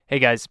Hey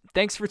guys,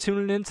 thanks for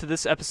tuning in to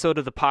this episode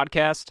of the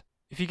podcast.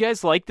 If you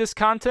guys like this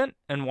content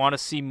and want to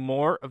see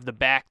more of The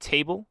Back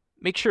Table,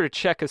 make sure to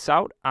check us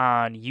out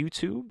on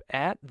YouTube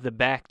at The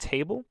Back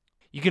Table.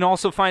 You can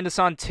also find us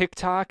on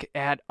TikTok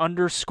at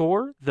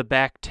 _The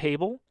Back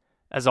Table.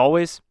 As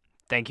always,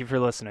 thank you for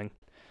listening.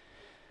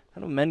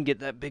 How do men get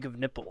that big of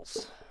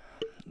nipples?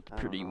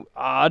 Pretty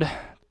odd.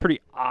 Pretty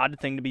odd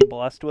thing to be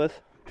blessed with.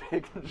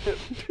 Big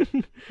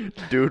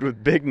dude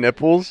with big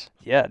nipples?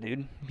 Yeah,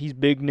 dude. He's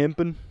big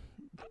nipping.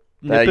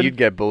 You'd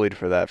get bullied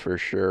for that for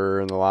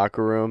sure in the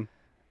locker room.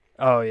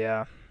 Oh,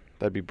 yeah.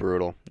 That'd be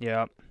brutal.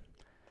 Yeah.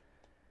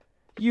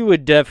 You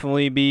would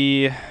definitely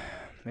be...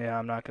 Yeah,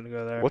 I'm not going to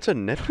go there. What's a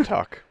nip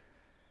tuck?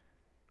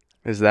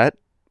 Is that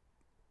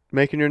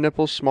making your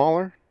nipples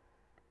smaller?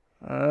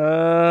 You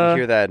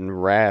hear that in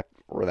rap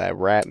or that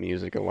rap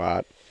music a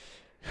lot.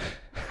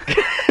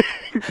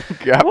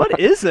 What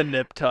is a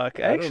nip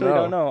tuck? I actually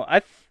don't know.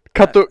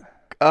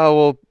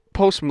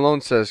 Post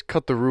Malone says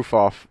cut the roof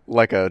off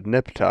like a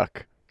nip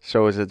tuck.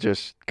 So is it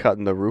just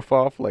cutting the roof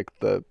off, like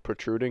the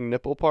protruding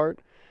nipple part,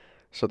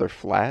 so they're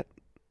flat?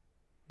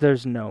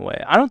 There's no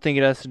way. I don't think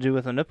it has to do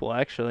with a nipple,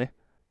 actually.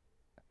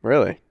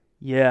 Really?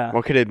 Yeah.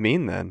 What could it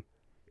mean then?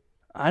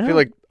 I feel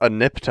like a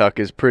nip tuck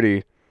is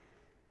pretty...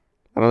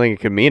 I don't think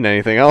it could mean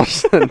anything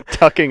else than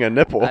tucking a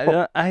nipple.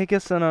 I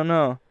guess I don't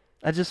know.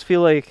 I just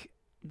feel like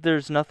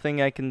there's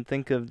nothing I can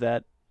think of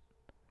that,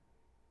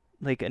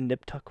 like, a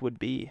nip tuck would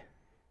be.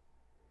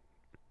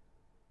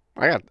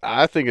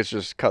 I think it's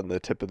just cutting the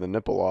tip of the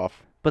nipple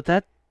off. But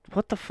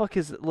what the fuck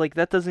is, like,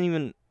 that doesn't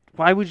even,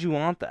 why would you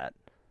want that?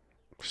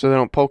 So they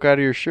don't poke out of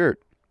your shirt.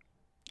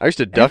 I used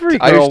to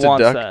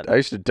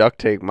duct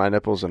tape my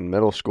nipples in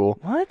middle school.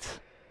 What?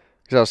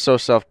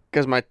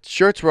 Because my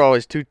shirts were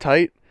always too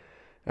tight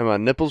and my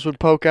nipples would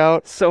poke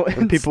out.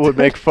 And people would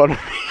make fun of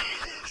me.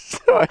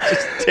 So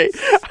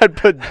I'd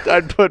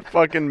put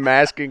fucking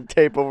masking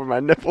tape over my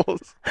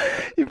nipples.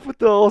 You put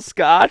the little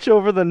scotch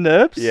over the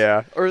nips?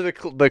 Yeah, or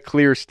the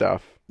clear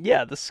stuff.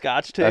 Yeah, the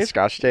scotch tape. That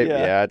scotch tape?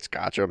 Yeah, I'd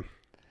scotch them.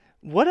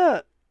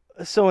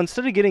 So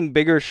instead of getting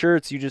bigger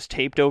shirts, you just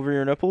taped over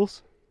your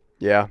nipples?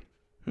 Yeah.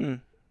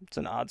 It's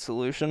an odd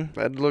solution.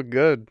 That'd look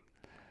good.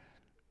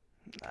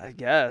 I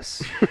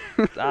guess.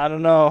 I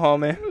don't know,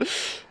 homie.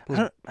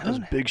 Those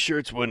big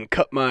shirts wouldn't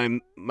cut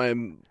my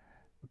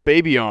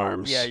baby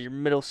arms. Yeah, your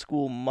middle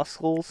school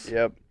muscles.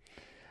 Yep.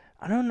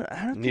 I don't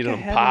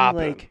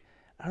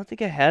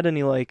think I had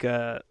any like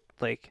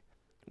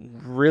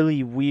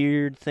really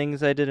weird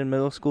things I did in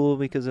middle school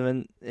because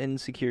of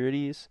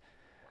insecurities.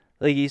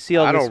 Like you see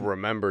I don't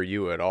remember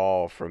you at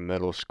all from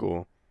middle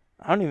school.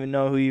 I don't even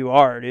know who you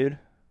are, dude.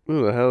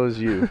 Who the hell is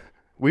you?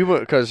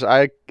 Because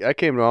I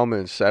came to Alma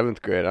in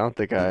 7th grade. I don't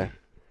think I...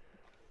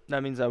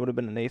 That means I would have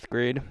been in 8th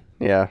grade.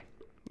 Yeah.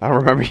 I don't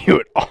remember you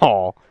at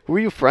all. Who were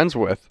you friends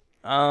with?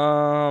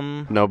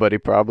 Nobody,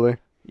 probably.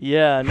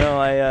 Yeah, no,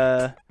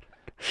 I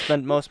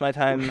spent most of my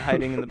time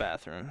hiding in the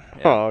bathroom.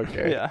 Yeah. Oh,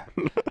 okay.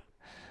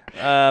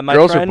 Yeah.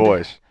 Girls or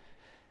boys?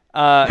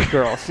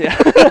 Girls, yeah.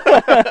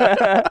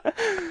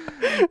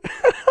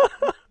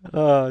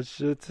 Oh,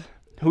 shit.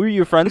 Who are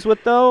you friends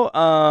with, though?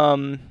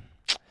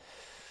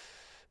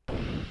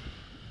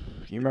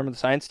 You remember the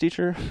science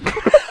teacher?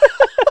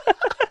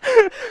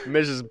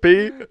 Mrs.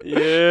 P?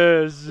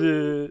 Yes.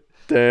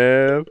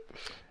 Damn.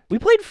 We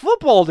played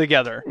football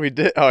together. We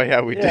did? Oh, yeah,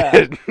 we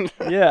did.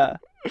 Yeah.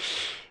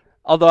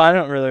 Although I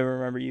don't really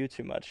remember you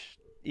too much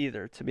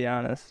either, to be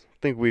honest. I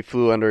think we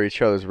flew under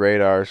each other's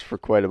radars for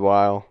quite a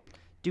while.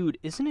 Dude,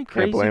 isn't it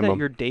crazy that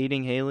you're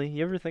dating Haley?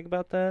 You ever think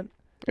about that?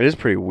 It is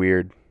pretty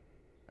weird.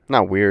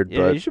 Not weird, but...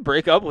 Yeah, you should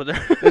break up with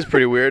her. It's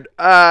pretty weird.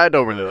 I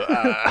don't really...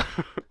 I'm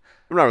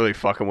not really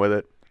fucking with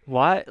it.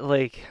 Why?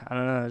 Like, I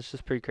don't know. It's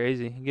just pretty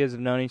crazy. You guys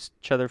have known each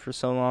other for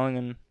so long,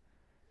 and...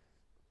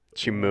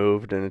 She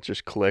moved, and it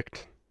just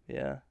clicked.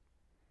 Yeah.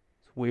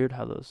 It's weird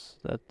how those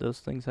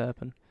things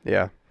happen.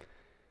 Yeah.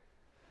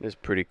 It's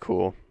pretty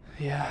cool.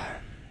 Yeah.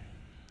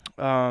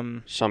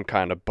 Some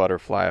kind of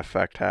butterfly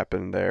effect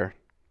happened there.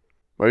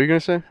 What are you going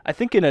to say? I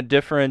think in a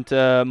different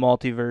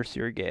multiverse,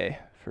 you're gay,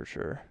 for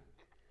sure.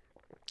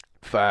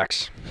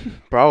 Facts.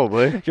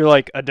 Probably. You're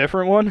like, a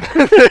different one?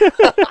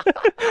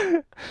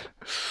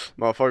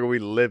 Motherfucker, we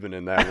living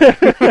in that one.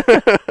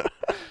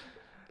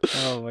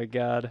 Oh, my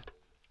God.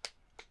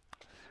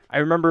 I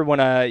remember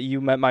when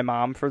you met my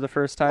mom for the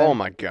first time. Oh,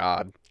 my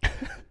God. I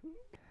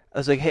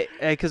was like, hey,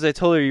 because I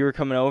told her you were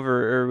coming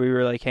over, or we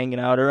were, like, hanging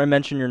out, or I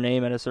mentioned your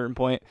name at a certain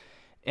point,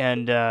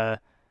 and yeah,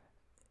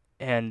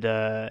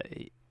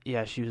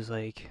 she was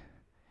like,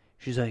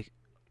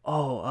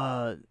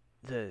 oh,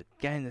 the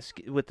guy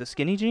with the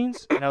skinny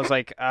jeans? And I was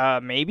like,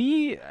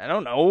 maybe? I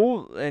don't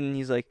know. And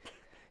she's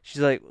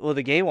like, well,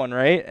 the gay one,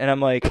 right? And I'm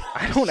like,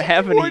 I don't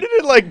have any. Worded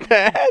it like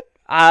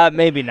that?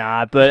 Maybe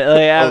not, but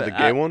like, the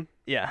gay one?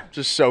 Yeah.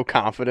 Just so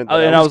confident.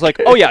 And I was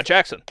like, oh yeah,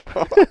 Jackson.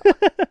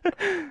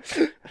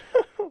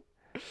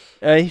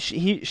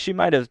 She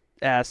might have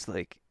asked,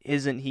 like,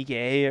 isn't he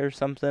gay or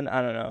something?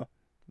 I don't know.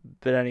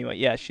 But anyway,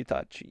 yeah, she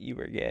thought you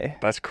were gay.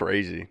 That's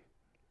crazy.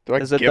 Do I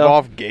give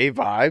off gay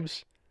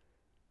vibes?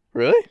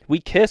 Really? We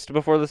kissed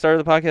before the start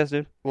of the podcast,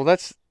 dude. Well,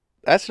 that's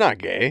not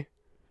gay.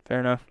 Fair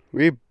enough.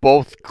 We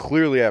both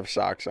clearly have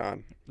socks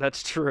on.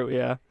 That's true,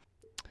 yeah.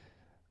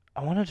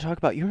 I wanted to talk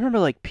about, you remember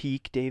like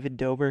peak David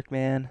Dobrik,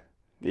 man?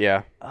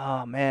 Yeah.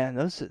 Oh man,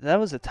 that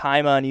was a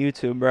time on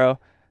YouTube, bro.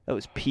 That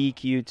was peak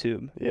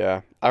YouTube.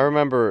 Yeah. I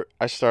remember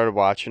I started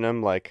watching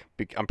him, like,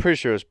 I'm pretty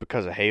sure it was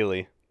because of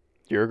Haley,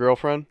 your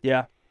girlfriend.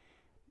 Yeah.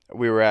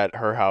 We were at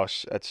her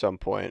house at some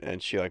point,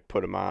 and she, like,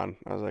 put him on.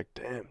 I was like,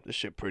 damn, this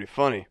shit pretty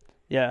funny.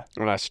 Yeah.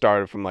 And I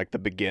started from, like, the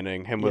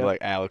beginning, him with, like,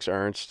 Alex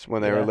Ernst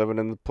when they were living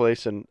in the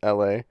place in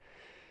L.A.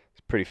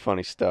 It's pretty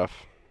funny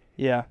stuff.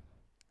 Yeah.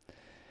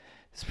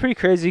 It's pretty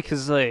crazy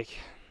because, like,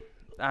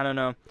 I don't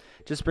know,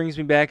 just brings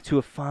me back to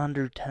a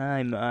fonder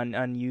time on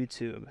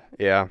YouTube.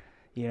 Yeah.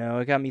 You know,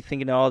 it got me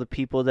thinking of all the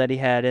people that he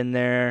had in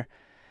there,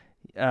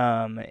 you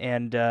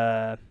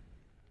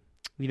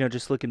know,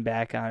 just looking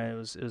back on it,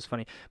 it was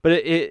funny. But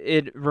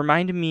it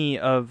reminded me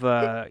of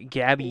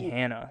Gabby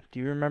Hanna.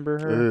 Do you remember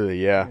her?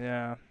 Yeah.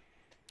 Yeah.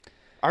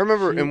 I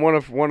remember in one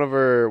of his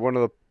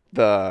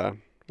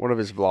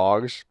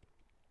vlogs,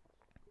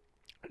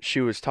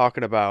 she was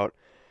talking about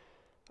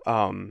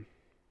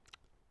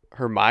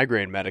her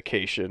migraine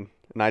medication,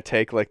 and I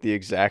take like the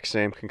exact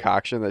same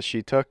concoction that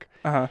she took.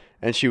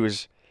 And she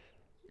was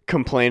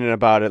complaining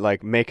about it,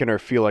 like making her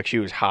feel like she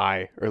was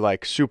high or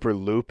like super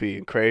loopy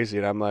and crazy,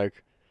 and I'm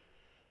like,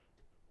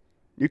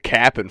 you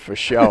capping for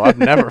show. I've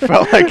never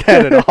felt like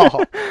that at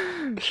all.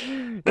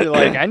 You're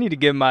like, I need to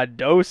get my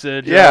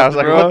dosage. Yeah, I was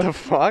like, what the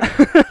fuck?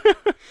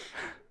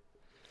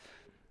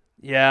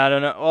 Yeah, I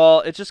don't know. Well,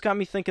 it just got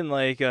me thinking,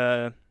 like,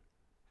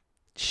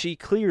 she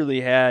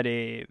clearly had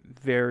a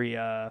very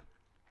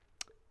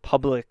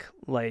public,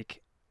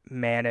 like,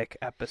 manic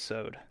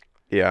episode.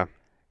 Yeah.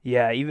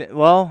 Yeah,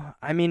 well,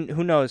 I mean,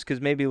 who knows, because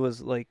maybe it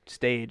was, like,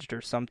 staged or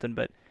something,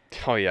 but...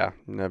 Oh, yeah,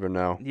 never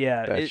know.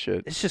 Yeah, that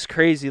shit. It's just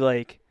crazy,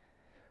 like...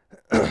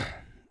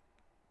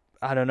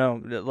 I don't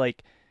know,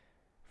 like,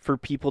 for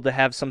people to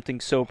have something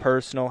so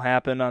personal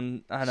happen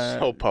on a...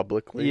 So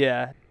publicly.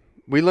 Yeah.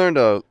 We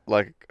learned,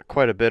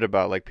 quite a bit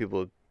about, like, people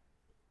with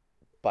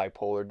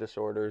bipolar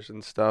disorders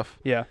and stuff.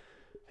 Yeah.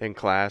 In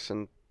class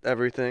and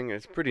everything.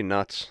 It's pretty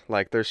nuts.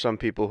 Like, there's some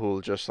people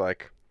who just,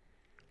 like...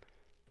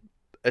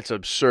 It's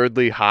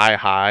absurdly high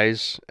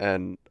highs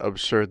and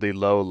absurdly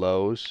low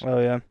lows.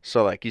 Oh, yeah.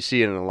 So, like, you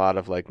see it in a lot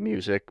of, like,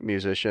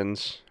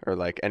 musicians or,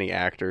 like, any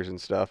actors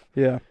and stuff.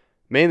 Yeah.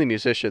 Mainly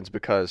musicians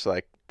because,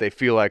 like, they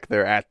feel like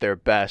they're at their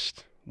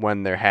best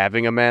when they're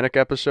having a manic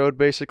episode,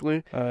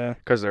 basically. Oh, yeah.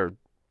 Because their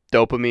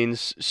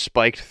dopamine's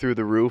spiked through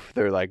the roof.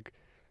 They're, like,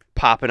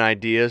 popping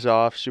ideas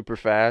off super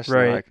fast.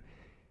 Right. And,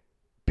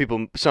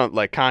 like,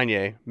 like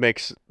Kanye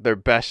makes their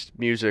best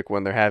music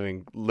when they're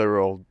having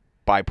literal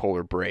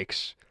bipolar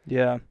breaks.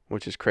 Yeah.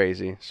 Which is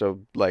crazy. So,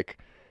 like,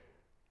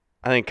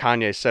 I think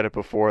Kanye said it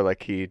before,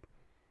 like, he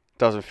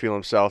doesn't feel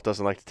himself,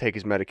 doesn't like to take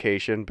his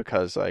medication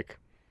because, like,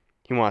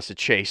 he wants to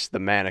chase the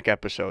manic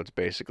episodes,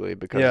 basically,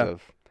 because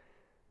of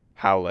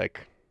how,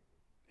 like,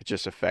 it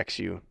just affects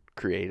you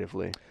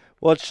creatively.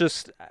 Well, it's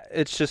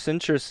just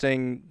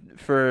interesting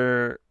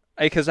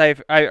because I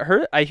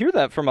hear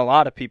that from a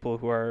lot of people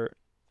who are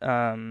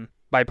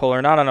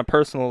bipolar, not on a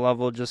personal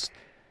level, just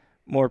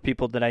more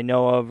people that I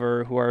know of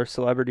or who are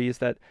celebrities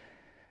that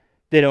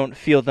they don't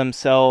feel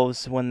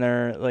themselves when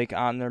they're like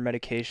on their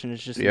medication.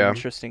 It's just an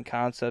interesting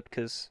concept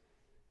because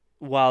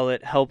while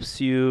it helps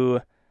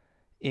you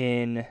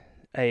in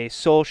a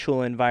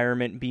social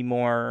environment be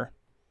more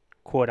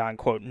quote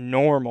unquote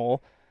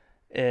normal,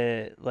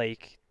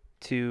 like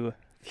to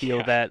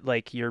feel that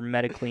like your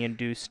medically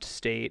induced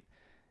state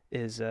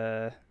is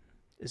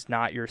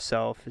not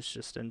yourself. It's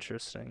just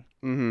interesting.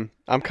 Mm-hmm.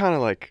 I'm kind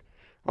of like,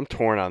 I'm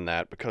torn on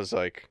that because,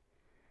 like,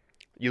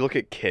 you look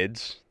at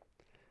kids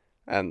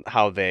and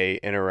how they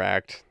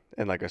interact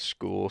in, like, a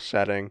school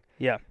setting.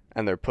 Yeah.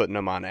 And they're putting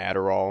them on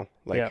Adderall.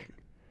 Like,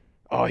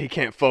 oh, he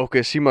can't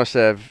focus. He must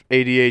have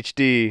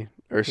ADHD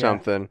or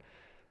something.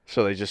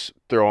 So they just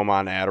throw him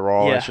on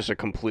Adderall. Yeah. It's just a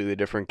completely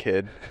different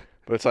kid.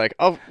 But it's like,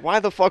 oh, why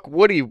the fuck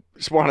would he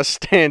just want to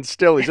stand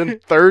still? He's in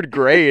 3rd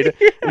grade,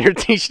 and you're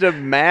teaching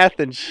him math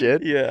and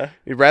shit. Yeah.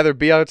 He'd rather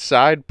be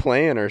outside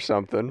playing or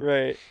something.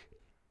 Right.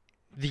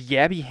 The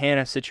Gabby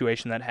Hanna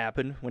situation that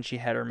happened when she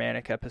had her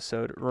manic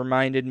episode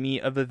reminded me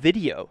of a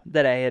video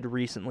that I had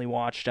recently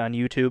watched on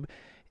YouTube,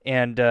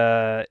 and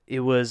it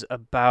was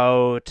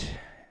about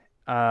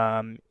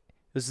it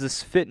was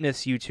this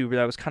fitness YouTuber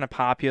that was kind of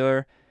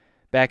popular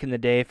back in the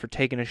day for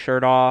taking his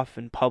shirt off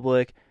in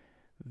public.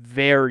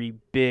 Very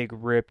big,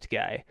 ripped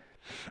guy.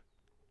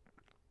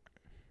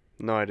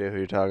 No idea who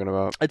you're talking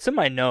about. It's in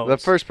my notes. The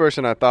first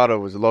person I thought of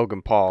was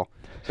Logan Paul.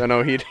 So I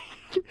know he'd...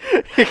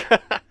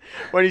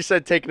 when he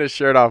said taking his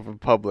shirt off in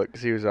public,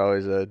 because he was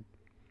always a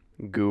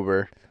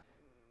goober.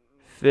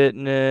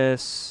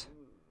 Fitness,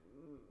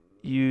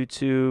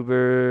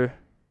 YouTuber,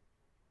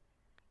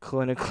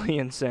 clinically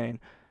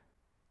insane.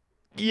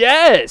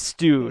 Yes,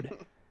 dude.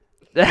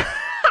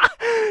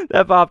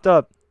 That popped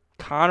up.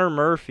 Connor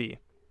Murphy.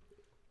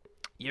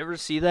 You ever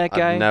see that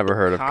guy? I've never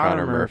heard of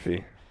Connor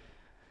Murphy.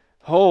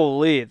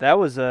 Holy, that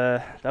was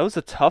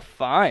a tough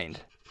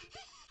find.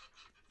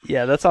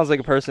 Yeah, that sounds like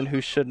a person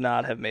who should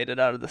not have made it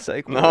out of the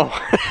psych ward. No.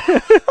 I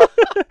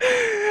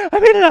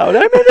made it out. I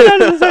made it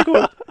out of the psych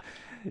ward.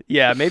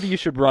 Yeah, maybe you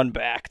should run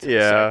back to the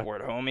psych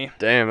ward, homie.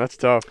 Damn, that's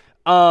tough.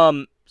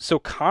 So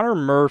Connor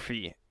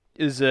Murphy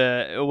was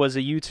a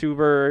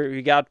YouTuber.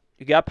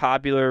 He got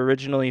popular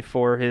originally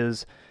for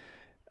his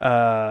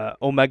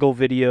Omegle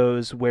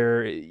videos,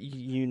 where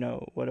you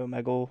know what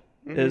Omegle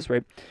is,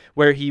 right?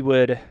 Where he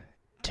would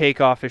take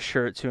off his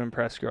shirt to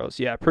impress girls.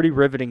 Yeah, pretty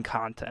riveting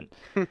content.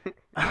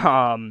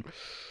 And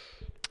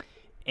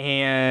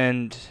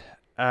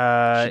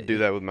should do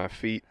that with my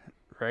feet.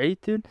 Right,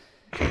 dude?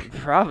 You'd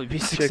probably be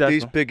successful. Check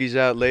these piggies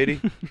out,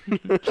 lady.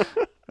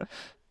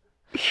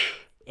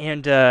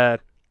 And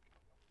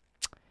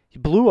he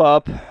blew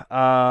up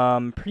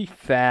pretty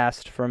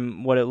fast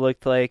from what it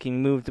looked like. He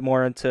moved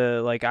more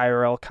into like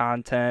IRL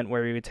content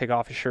where he would take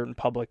off his shirt in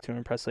public to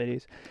impress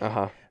ladies.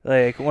 Uh-huh.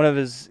 Like one of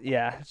his,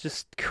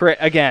 just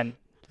again,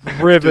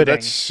 riveting. Dude,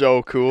 that's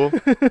so cool.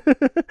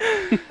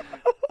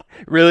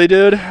 Really,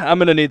 dude? I'm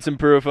going to need some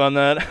proof on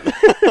that.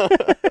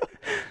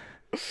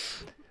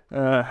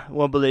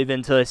 Won't believe it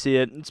until I see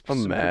it. It's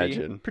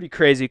pretty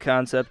crazy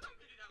concept.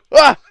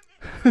 Ah!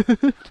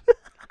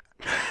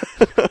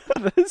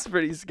 That's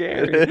pretty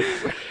scary.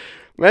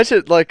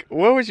 Imagine, like,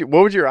 what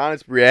would your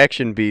honest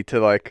reaction be to,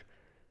 like,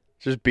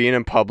 just being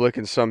in public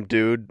and some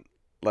dude,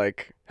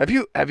 like, have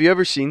you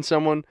ever seen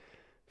someone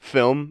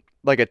film,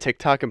 like, a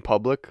TikTok in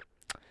public?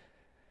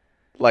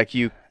 Like,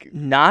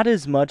 not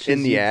as much in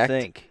as the you act?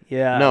 think.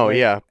 Yeah. No,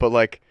 yeah, but,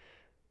 like,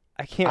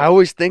 I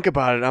always think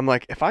about it. I'm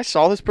like, if I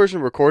saw this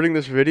person recording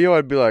this video,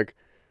 I'd be like,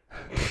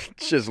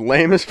 it's just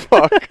lame as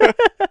fuck.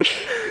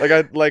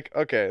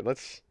 Okay,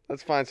 let's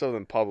find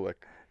something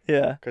public.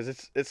 Yeah.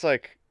 Because it's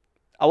like,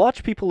 I'll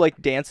watch people like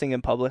dancing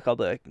in public. I'll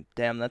be like,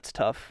 damn, that's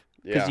tough.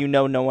 Because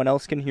no one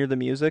else can hear the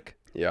music.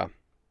 Yeah.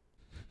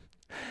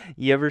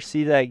 You ever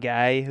see that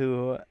guy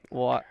who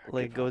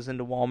goes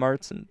into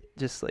Walmarts and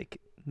just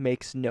like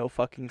makes no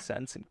fucking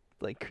sense and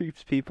like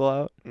creeps people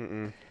out?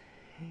 Mm-mm.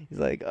 He's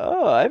like,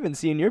 oh, I haven't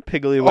seen your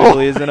Piggly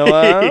Wigglies in a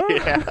while.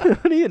 Yeah.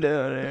 What are you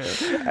doing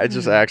here? I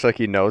just acts like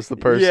he knows the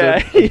person. Yeah,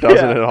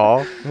 doesn't at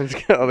all.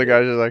 Other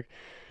guys are like,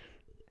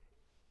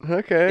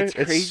 okay.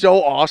 It's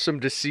so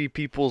awesome to see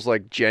people's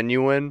like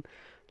genuine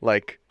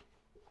like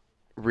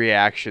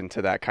reaction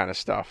to that kind of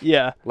stuff.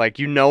 Yeah. Like,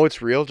 you know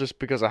it's real just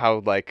because of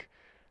how like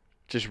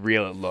just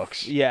real it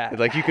looks. Yeah.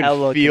 Like you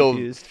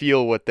can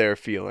feel what they're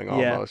feeling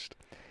almost.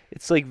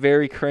 It's like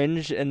very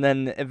cringe, and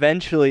then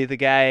eventually the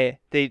guy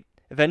they're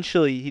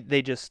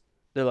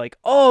like,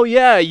 oh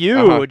yeah,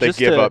 you. They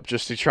give up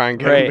just to try and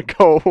get him to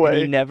go away. And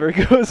he never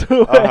goes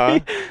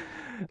away.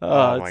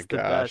 Oh my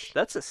gosh, best.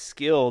 That's a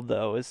skill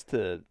though,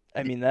 to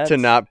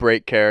not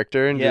break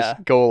character and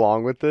just go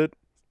along with it.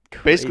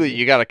 Crazy. Basically,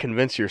 you got to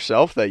convince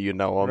yourself that you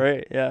know him.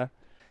 Right. Yeah.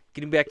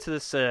 Getting back to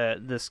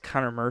this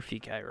Connor Murphy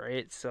guy,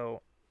 right?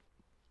 So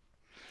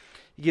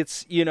he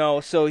gets,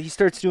 so he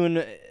starts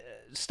doing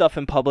stuff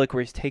in public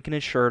where he's taking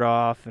his shirt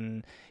off,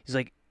 and he's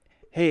like,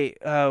 hey,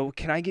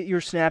 can I get your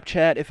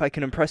Snapchat if I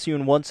can impress you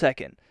in 1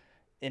 second?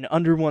 In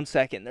under 1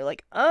 second. They're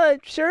like,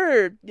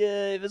 sure,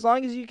 as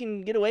long as you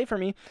can get away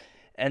from me.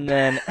 And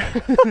then,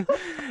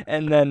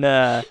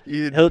 it'd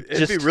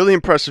be really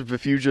impressive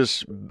if you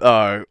just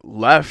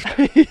left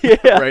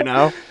right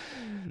now.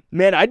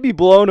 Man, I'd be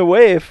blown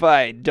away if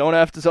I don't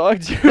have to talk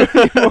to you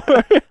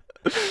anymore.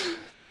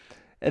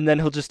 And then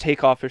he'll just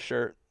take off his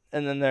shirt.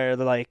 And then they're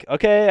like,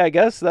 okay, I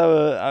guess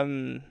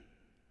I'm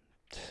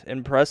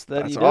impressed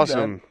that That's you did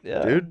awesome,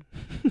 that. dude.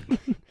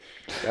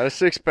 Got a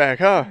six-pack,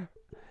 huh?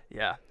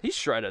 Yeah, he's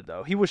shredded,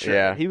 though. He was shredded.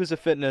 Yeah. He was a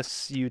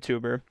fitness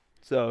YouTuber,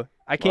 so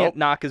I can't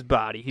knock his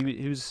body.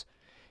 He was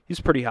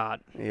pretty hot.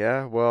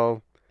 Yeah,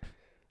 well,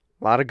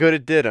 a lot of good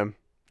it did him.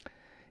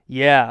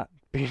 Yeah.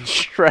 Being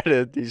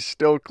shredded, he's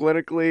still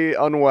clinically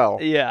unwell.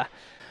 Yeah.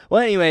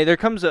 Well, anyway, there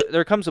comes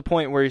a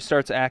point where he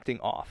starts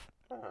acting off.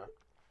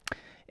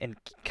 And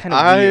kind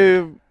of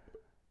weird.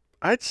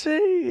 I'd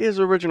say his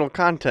original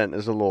content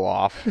is a little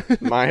off,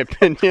 in my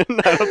opinion.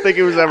 I don't think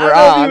he was ever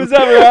on. He was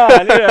ever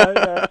on.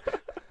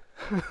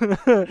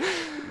 Yeah.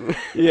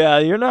 Yeah,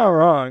 you're not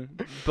wrong.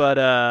 But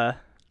I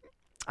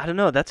don't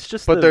know. That's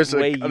just the way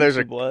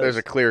YouTube was. There's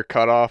a clear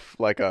cutoff,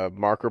 like a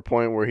marker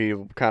point where he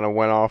kind of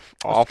went off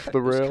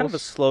the rails. It's kind of a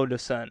slow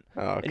descent.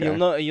 Oh, okay.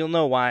 And you'll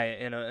know why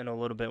in a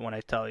little bit when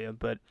I tell you.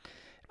 But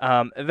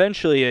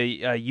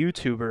eventually a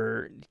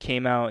YouTuber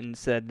came out and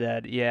said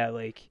that,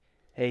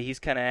 hey, he's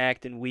kind of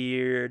acting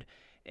weird,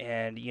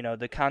 and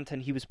the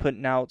content he was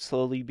putting out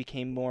slowly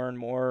became more and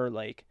more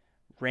like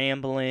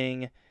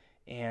rambling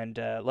and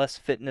less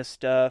fitness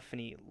stuff,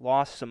 and he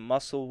lost some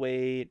muscle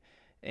weight,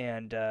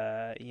 and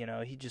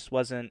he just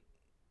wasn't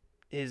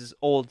his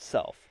old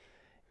self.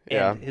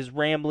 Yeah. And his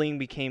rambling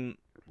became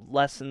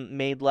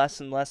made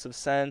less and less of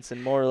sense,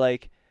 and more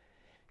like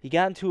he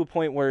got into a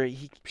point where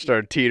he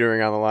started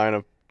teetering on the line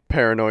of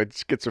paranoid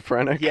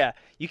schizophrenic. Yeah,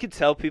 you could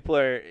tell people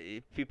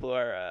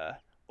are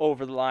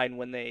over the line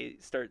when they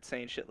start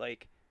saying shit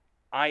like,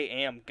 I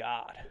am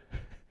God.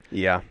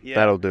 Yeah,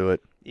 that'll do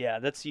it. Yeah,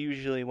 that's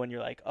usually when you're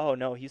like, oh,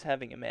 no, he's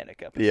having a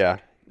manic episode. Yeah.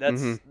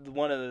 That's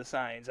one of the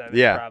signs, I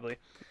mean, probably.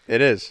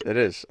 It is.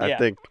 I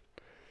think.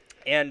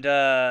 And,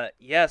 so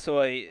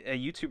a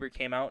YouTuber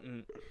came out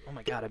and, oh,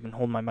 my God, I've been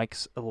holding my mic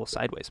a little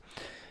sideways.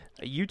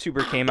 A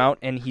YouTuber came out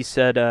and he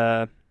said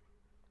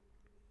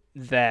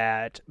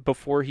that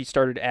before he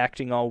started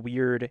acting all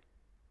weird,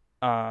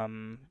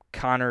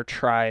 Connor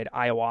tried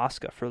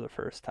ayahuasca for the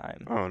first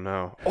time. Oh,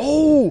 no.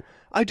 Oh,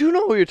 I do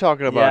know who you're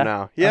talking about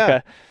now. Yeah.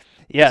 Okay.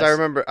 Yes. I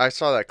remember I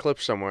saw that clip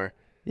somewhere.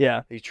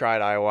 Yeah. He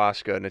tried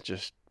ayahuasca and it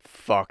just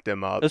fucked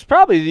him up. It was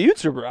probably the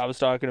YouTuber I was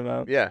talking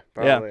about. Yeah,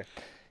 probably.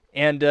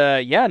 Yeah.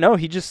 And,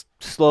 he just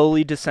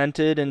slowly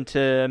descended into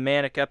a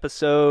manic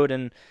episode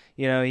and,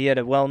 he had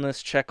a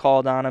wellness check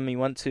called on him. He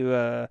went to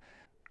a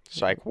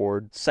psych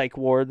ward.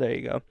 There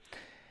you go.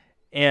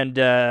 And,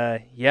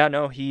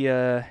 he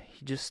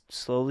just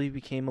slowly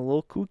became a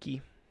little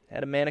kooky.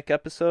 Had a manic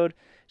episode.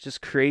 It's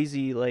just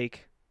crazy,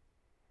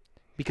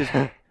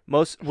 because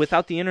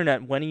without the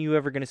internet, when are you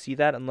ever going to see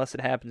that unless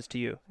it happens to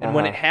you? And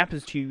when it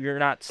happens to you, you're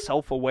not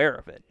self-aware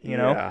of it,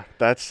 know? Yeah,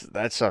 that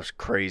stuff's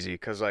crazy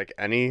because,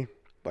 any,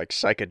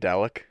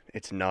 psychedelic,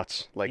 it's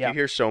nuts. You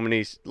hear so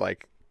many,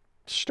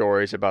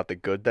 stories about the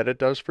good that it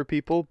does for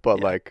people, but,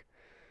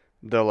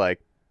 the,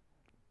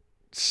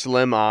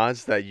 slim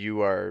odds that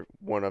you are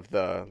one of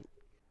the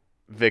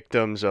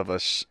victims of a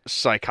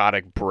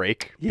psychotic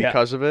break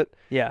because of it.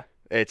 Yeah.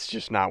 It's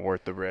just not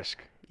worth the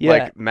risk.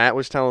 Yeah. Matt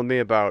was telling me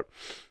about,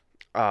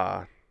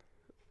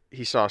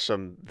 he saw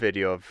some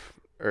video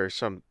or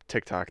some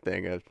TikTok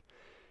thing of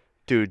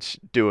dudes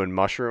doing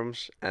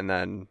mushrooms, and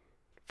then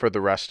for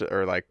the rest of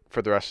their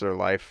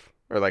life,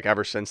 or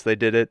ever since they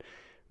did it,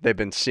 they've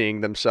been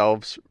seeing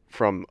themselves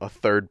from a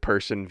third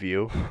person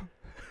view.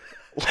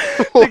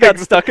 They got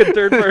stuck in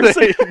third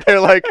person.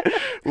 They're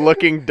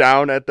looking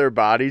down at their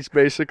bodies,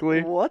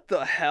 basically. What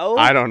the hell?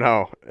 I don't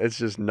know. It's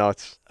just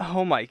nuts.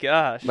 Oh my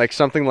gosh!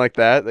 Something like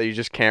that you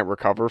just can't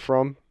recover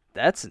from.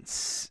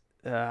 That's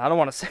I don't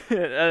want to say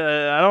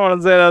I don't want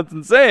to say that's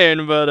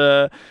insane,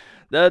 but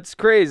that's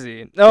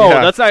crazy. No,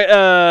 that's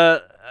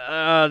not.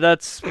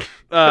 That's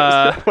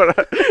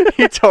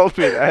he told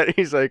me that.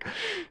 He's like,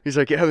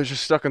 yeah, they're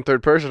just stuck in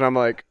third person. I'm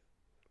like,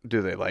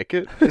 do they like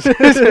it? Is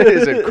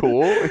it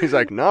cool? He's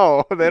like,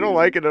 no, they don't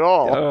like it at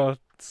all. Oh,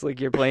 it's like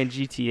you're playing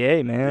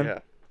GTA, man. Yeah.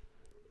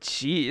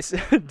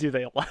 Jeez, do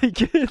they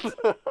like it?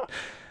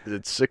 Is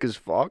it sick as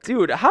fuck?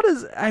 Dude,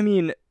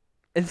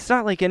 it's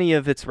not like any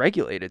of it's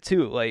regulated,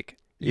 too.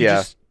 You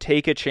just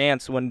take a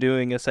chance when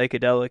doing a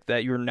psychedelic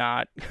that you're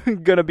not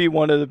going to be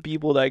one of the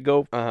people that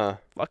go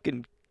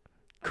fucking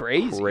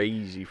crazy.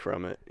 Crazy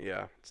from it.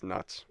 Yeah, it's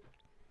nuts.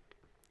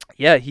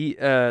 Yeah,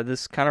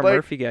 this Connor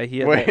Murphy guy, he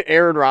had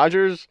Aaron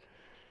Rodgers?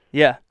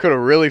 Yeah. Could have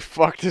really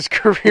fucked his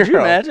career up. Could you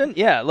imagine?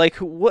 Yeah,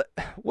 what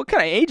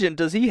kind of agent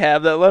does he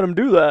have that let him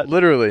do that?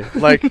 Literally.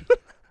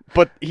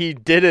 But he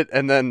did it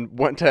and then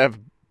went to have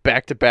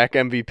back-to-back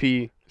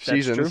MVP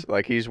seasons.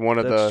 True. He's one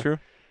of the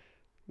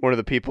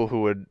people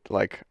who would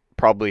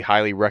probably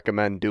highly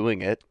recommend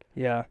doing it.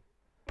 Yeah.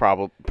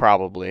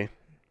 Probably.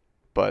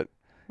 But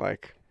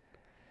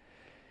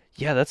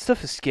yeah, that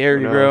stuff is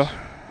scary, bro.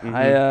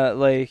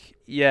 Mm-hmm.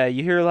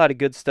 You hear a lot of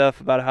good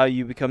stuff about how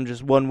you become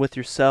just one with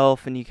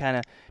yourself and you kind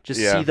of just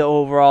see the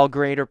overall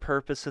greater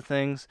purpose of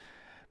things.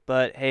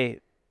 But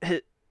hey,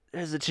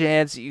 there's a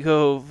chance you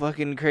go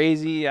fucking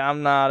crazy.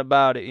 I'm not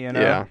about it,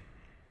 Yeah.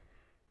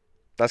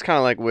 That's kind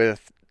of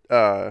with,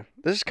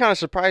 this is kind of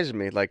surprising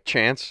me,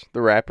 Chance,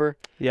 the rapper.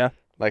 Yeah.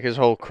 His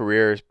whole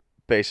career is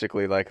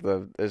basically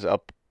his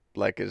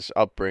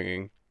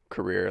upbringing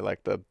career,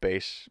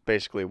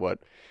 basically what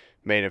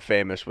made him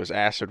famous was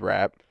acid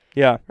rap.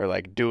 Yeah. Or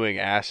doing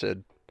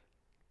acid.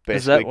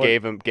 Basically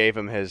gave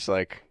him his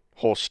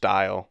whole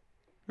style.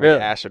 Really?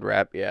 Acid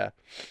rap, yeah.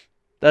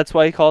 That's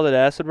why he called it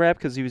acid rap,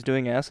 because he was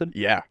doing acid?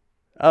 Yeah.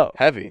 Oh.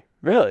 Heavy.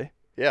 Really?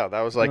 Yeah,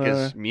 that was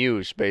his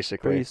muse,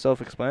 basically. Pretty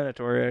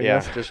self-explanatory, I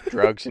guess. Yeah, just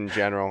drugs in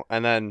general.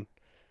 And then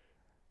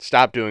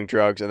stopped doing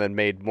drugs and then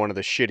made one of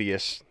the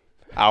shittiest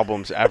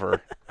albums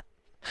ever.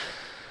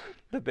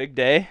 The Big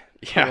Day?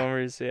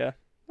 Yeah.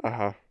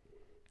 Uh-huh.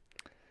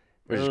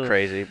 Which is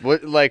crazy.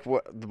 What I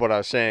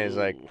was saying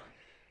is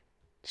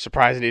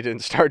surprising he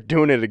didn't start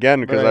doing it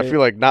again, because I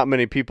feel not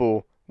many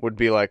people would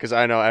be because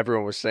I know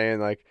everyone was saying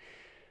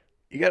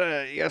you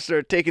gotta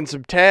start taking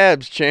some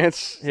tabs,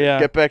 Chance. Yeah.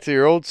 Get back to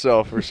your old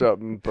self or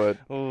something. But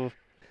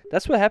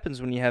that's what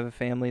happens when you have a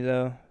family,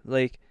 though.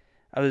 I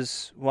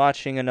was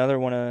watching another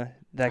one of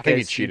that guy's YouTube video. I think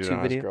he cheated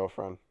on his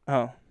girlfriend.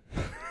 Oh.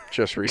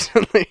 Just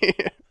recently.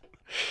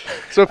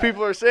 So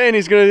people are saying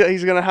he's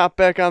gonna hop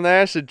back on the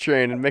acid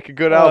train and make a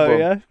good album. Oh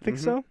yeah, think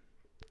so.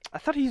 I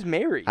thought he's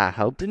married. I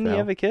hope. Didn't he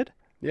have a kid?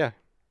 Yeah.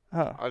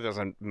 Oh, that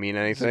doesn't mean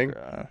anything.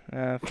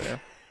 Yeah, fair.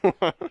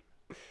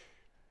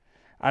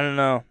 I don't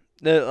know.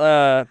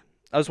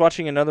 I was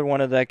watching another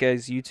one of that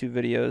guy's YouTube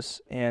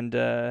videos, and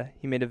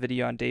he made a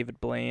video on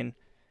David Blaine.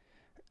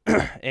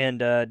 And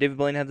David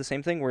Blaine had the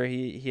same thing where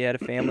he had a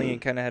family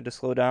and kind of had to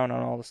slow down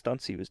on all the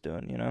stunts he was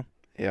doing.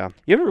 Yeah.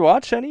 You ever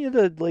watch any of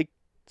the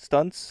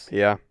stunts?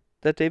 Yeah.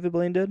 that David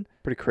Blaine did.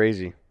 Pretty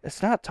crazy.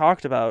 It's not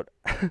talked about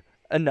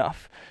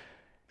enough.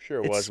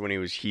 Sure, it was when he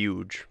was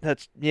huge.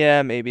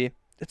 Maybe.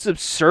 It's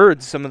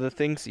absurd, some of the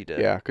things he did.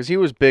 Yeah, because he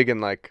was big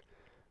in, like,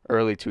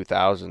 early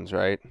 2000s,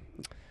 right?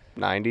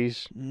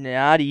 90s?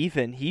 Not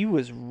even. He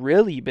was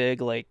really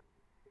big, like,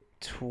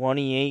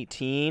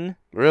 2018.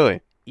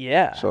 Really?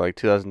 Yeah. So, like,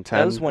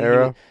 2010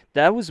 era?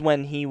 That was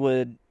when he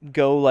would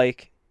go,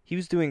 like, he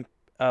was doing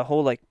a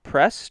whole, like,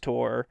 press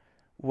tour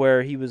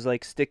where he was,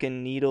 like,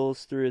 sticking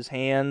needles through his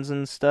hands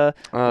and stuff.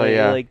 Oh,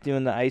 yeah. Like,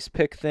 doing the ice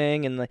pick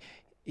thing, and, like,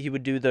 he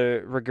would do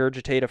the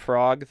regurgitate a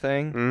frog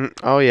thing.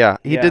 Oh, yeah.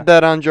 He did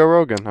that on Joe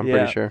Rogan, I'm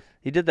pretty sure.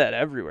 He did that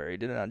everywhere. He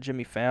did it on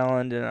Jimmy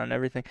Fallon, did it on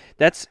everything.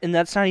 That's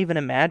not even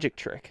a magic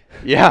trick.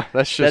 Yeah,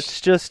 that's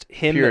just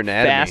him pure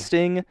anatomy.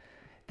 fasting.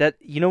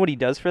 You know what he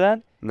does for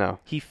that? No.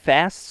 He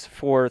fasts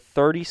for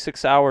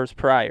 36 hours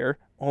prior,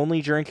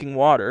 only drinking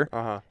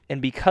water.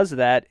 And because of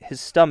that, his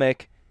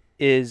stomach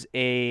is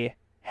a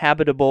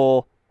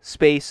habitable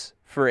space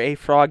for a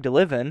frog to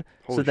live in.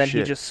 Holy then shit.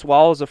 he just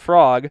swallows a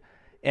frog,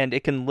 and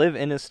it can live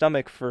in his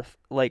stomach for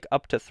like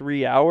up to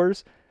 3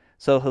 hours.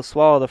 So he'll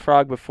swallow the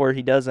frog before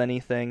he does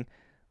anything,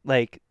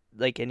 like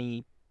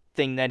anything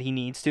that he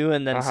needs to,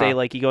 and then say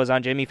like he goes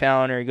on Jimmy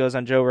Fallon or he goes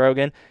on Joe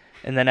Rogan,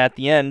 and then at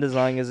the end, as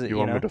long as you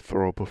want me to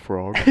throw up a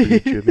frog for you,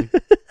 Jimmy?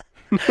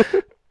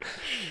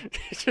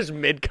 It's just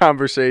mid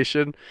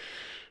conversation.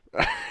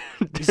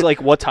 He's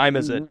like, "What time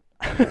is it?"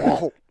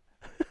 Here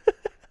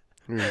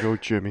you go,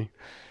 Jimmy.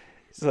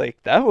 He's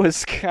like, "That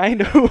was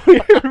kind of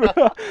weird,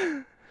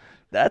 bro."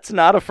 That's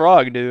not a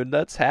frog, dude.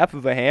 That's half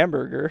of a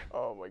hamburger.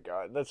 Oh, my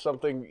God. That's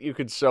something you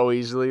could so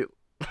easily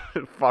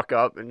fuck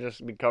up and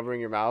just be covering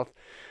your mouth.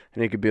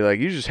 And he could be like,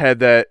 you just had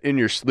that in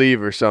your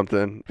sleeve or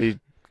something. He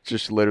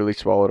just literally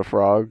swallowed a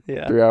frog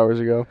 3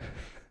 hours ago.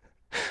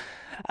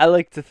 I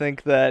like to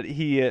think that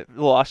he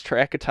lost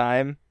track of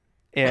time.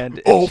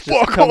 And it's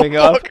just coming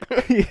up.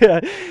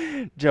 Yeah.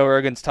 Joe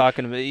Rogan's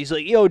talking about it. He's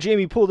like, yo,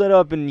 Jamie, pull that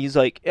up. And he's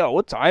like, yo,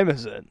 what time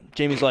is it?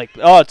 Jamie's like,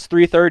 oh, it's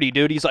 3:30,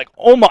 dude. He's like,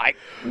 oh, my.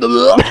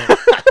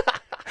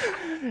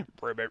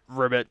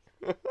 Ribbit.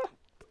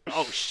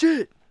 Oh,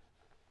 shit.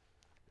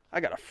 I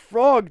got a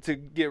frog to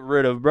get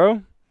rid of,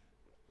 bro.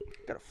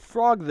 Got a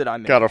frog that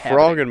I'm Got a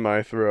frog in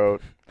my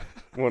throat,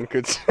 one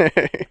could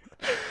say.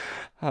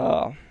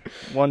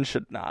 One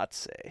should not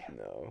say.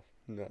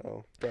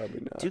 No,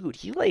 probably not. Dude,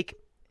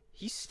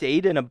 he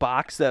stayed in a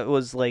box that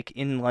was, like,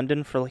 in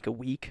London for, like, a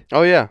week.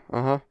 Oh, yeah.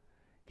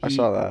 I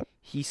saw that.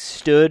 He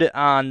stood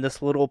on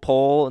this little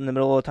pole in the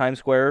middle of Times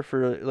Square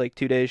for, like,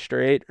 2 days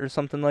straight or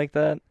something like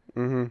that.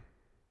 Mm-hmm.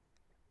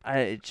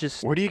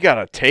 Where do you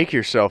gotta take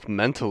yourself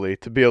mentally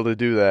to be able to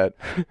do that?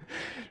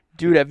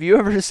 Dude, have you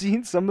ever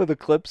seen some of the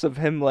clips of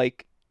him,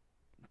 like,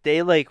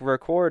 they, like,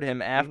 record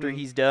him after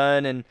he's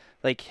done, and,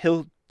 like,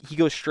 he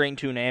goes straight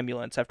into an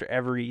ambulance after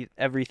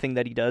everything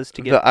that he does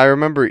to get... I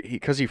remember,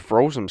 because he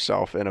froze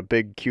himself in a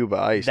big cube of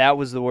ice. That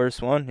was the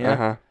worst one,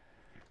 yeah.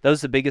 That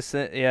was the biggest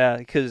thing, yeah,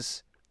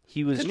 because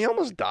he was... Didn't he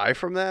almost die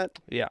from that?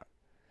 Yeah.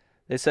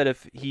 They said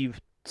if he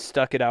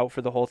stuck it out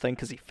for the whole thing,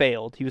 because he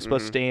failed, he was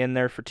supposed to stay in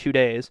there for 2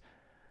 days.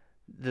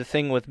 The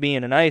thing with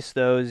being in ice,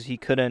 though, is he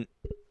couldn't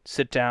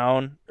sit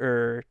down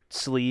or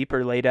sleep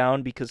or lay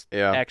down because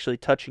actually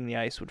touching the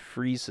ice would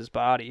freeze his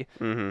body.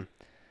 And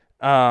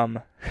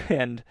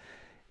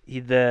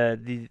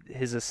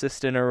his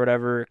assistant or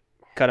whatever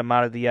cut him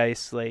out of the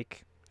ice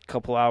like a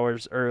couple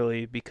hours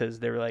early because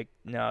they were like,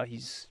 no,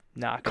 he's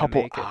not going to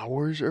make it. Couple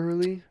hours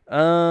early?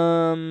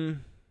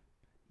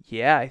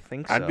 Yeah, I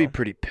think so. I'd be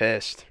pretty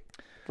pissed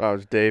if I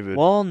was David.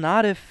 Well,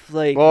 not if,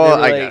 like...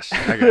 Well, I guess.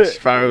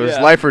 If it was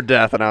life or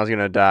death and I was going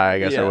to die, I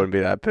guess I wouldn't be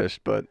that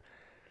pissed, but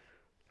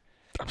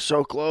I'm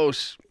so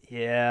close.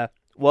 Yeah.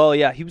 Well,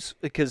 yeah, he was...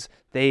 Because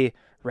they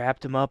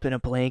wrapped him up in a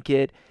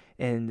blanket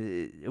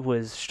and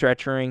was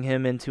stretchering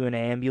him into an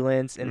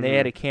ambulance, and they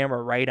had a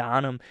camera right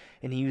on him,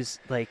 and he was,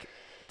 like,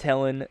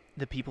 telling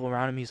the people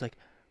around him, he's like,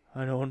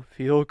 I don't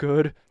feel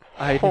good.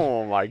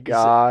 Oh, my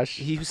gosh.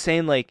 He was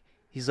saying, like,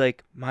 he's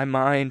like, my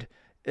mind...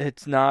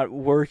 it's not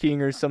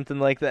working or something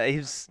like that.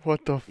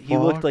 What the fuck? He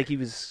looked like he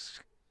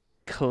was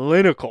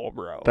clinical,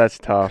 bro. That's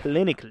tough.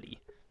 Clinically,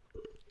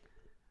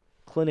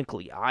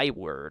 I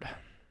word.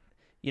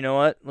 You know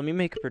what? Let me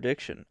make a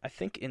prediction. I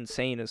think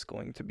insane is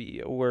going to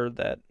be a word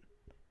that...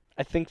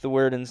 I think the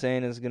word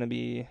insane is going to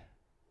be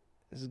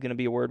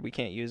a word we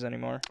can't use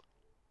anymore.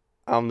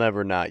 I'll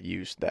never not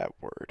use that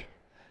word.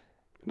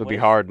 It'll be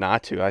hard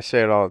not to. I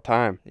say it all the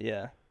time.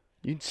 Yeah.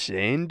 You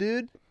insane,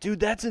 dude?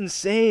 Dude, that's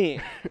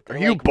insane. Are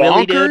you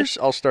bonkers? Really,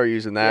 I'll start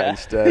using that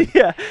instead.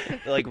 Yeah. They're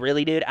like,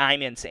 really, dude?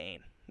 I'm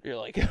insane. You're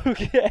like,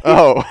 okay.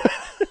 Oh.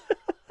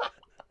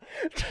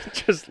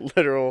 Just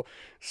literal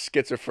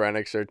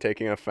schizophrenics are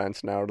taking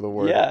offense now to the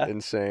word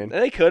insane.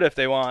 They could if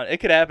they want. It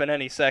could happen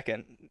any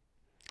second.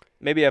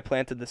 Maybe I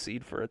planted the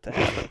seed for it to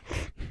happen.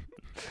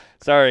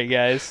 Sorry,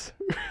 guys.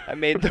 I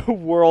made the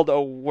world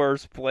a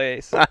worse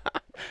place.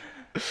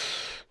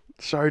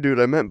 Sorry, dude.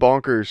 I meant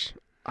bonkers.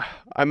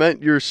 I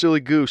meant you're a silly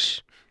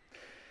goose.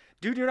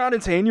 Dude, you're not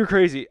insane. You're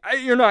crazy.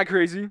 You're not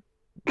crazy.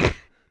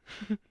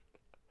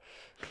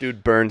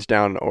 Dude burns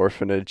down an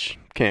orphanage.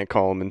 Can't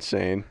call him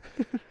insane.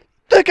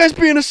 That guy's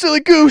being a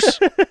silly goose.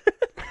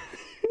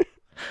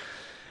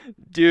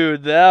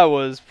 Dude, that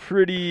was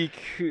pretty.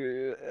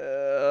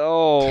 That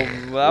was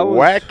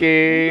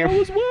wacky. That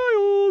was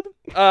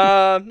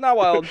wild. Not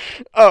wild.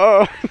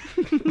 Oh,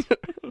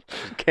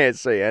 can't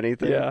say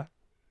anything. Yeah.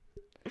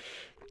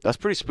 That's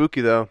pretty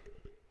spooky though.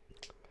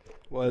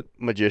 What?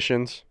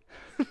 Magicians.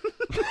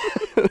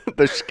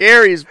 They're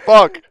scary as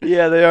fuck.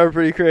 Yeah, they are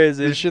pretty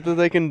crazy. The shit that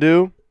they can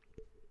do.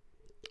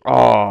 Oh,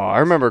 I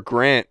remember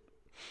Grant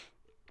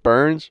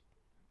Burns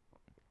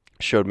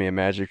showed me a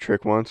magic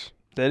trick once.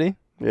 Did he?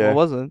 Yeah.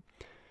 What was it?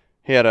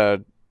 He had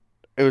it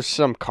was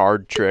some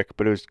card trick,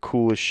 but it was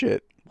cool as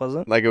shit. Was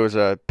it? Like it was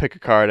a pick a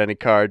card, any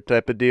card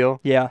type of deal.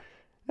 Yeah.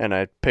 And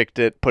I picked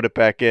it, put it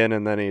back in,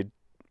 and then he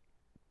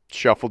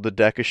shuffled the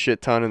deck a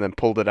shit ton and then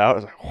pulled it out. I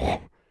was like,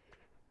 whoa.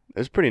 It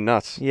was pretty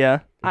nuts. Yeah.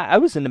 I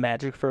was into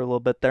magic for a little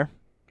bit there.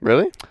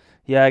 Really?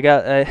 Yeah, I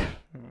got...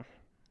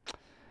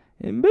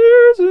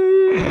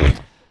 embarrassing.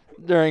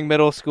 During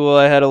middle school,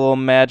 I had a little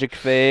magic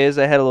phase.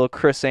 I had a little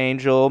Chris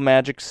Angel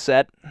magic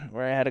set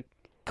where I had a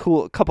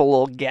couple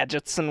little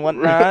gadgets and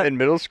whatnot. In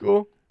middle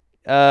school?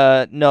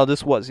 No,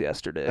 this was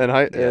yesterday.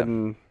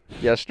 And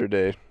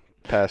yesterday,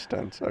 past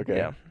tense. Okay.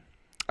 Yeah.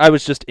 I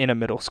was just in a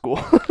middle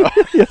school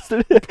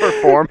yesterday.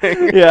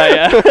 Performing?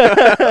 Yeah.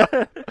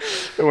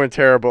 It went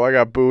terrible. I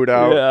got booed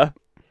out. Yeah.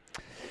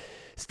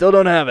 Still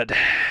don't have it.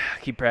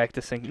 Keep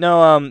practicing.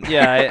 No,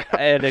 yeah,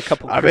 I had a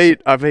couple. I've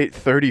ate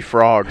 30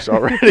 frogs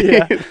already.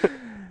 Yeah.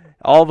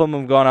 All of them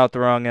have gone out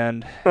the wrong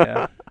end.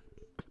 Yeah.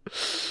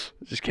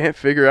 Just can't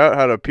figure out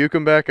how to puke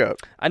them back up.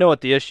 I know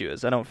what the issue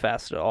is. I don't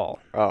fast at all.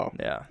 Oh.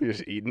 Yeah. You're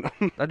just eating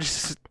them.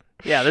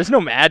 There's no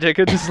magic.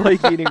 I just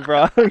like eating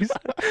frogs.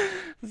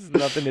 This has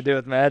nothing to do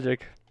with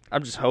magic.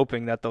 I'm just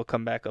hoping that they'll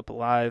come back up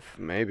alive.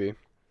 Maybe.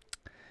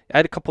 I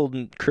had a couple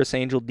Chris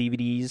Angel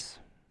DVDs.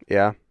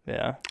 Yeah.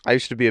 Yeah. I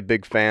used to be a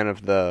big fan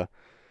of the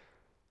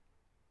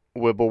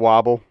Wibble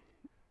Wobble,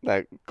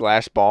 that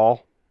glass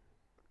ball.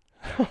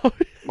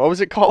 What was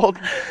it called?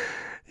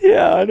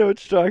 Yeah, I know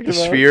what you're talking about.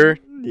 The sphere?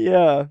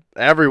 Yeah.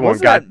 Everyone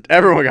got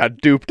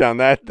duped on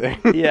that thing.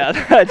 Yeah,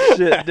 that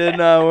shit did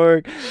not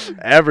work.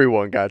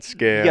 Everyone got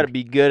scammed. You got to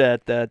be good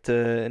at that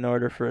in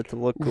order for it to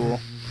look cool.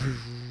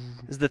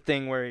 Is the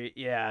thing where, it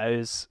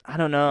was, I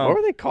don't know. What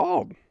were they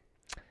called?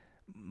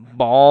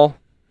 Ball.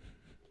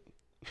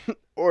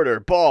 Order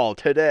ball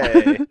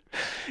today.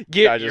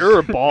 Get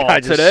your ball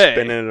today. Just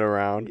spinning it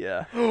around.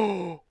 Yeah.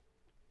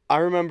 I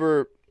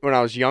remember when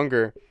I was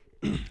younger,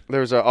 there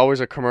was always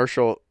a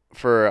commercial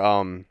for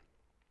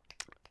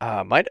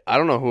I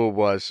don't know who it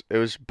was. It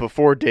was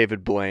before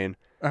David Blaine,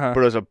 but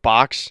it was a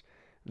box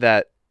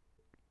that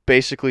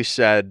basically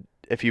said,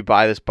 if you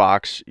buy this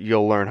box,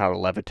 you'll learn how to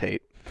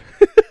levitate.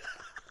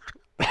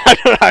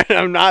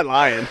 I'm not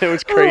lying. It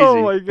was crazy.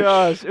 Oh my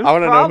gosh! It was I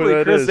want to know who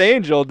that Chris is.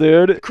 Angel,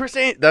 dude.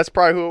 That's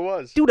probably who it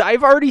was. Dude,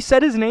 I've already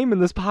said his name in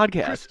this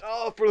podcast.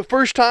 For the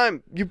first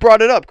time, you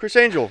brought it up, Chris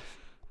Angel.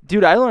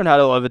 Dude, I learned how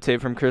to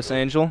levitate from Chris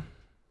Angel.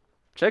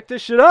 Check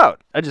this shit out.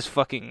 I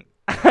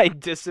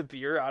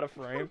disappear out of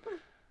frame.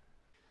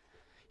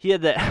 He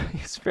had that.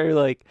 He's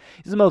very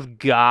he's the most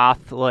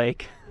goth. I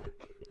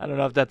don't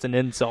know if that's an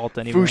insult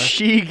anymore.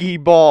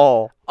 Fushigi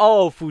ball.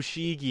 Oh,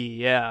 Fushigi.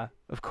 Yeah,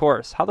 of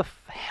course. How the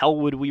hell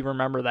would we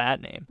remember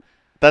that name?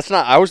 That's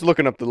not. I was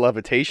looking up the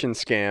levitation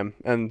scam,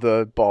 and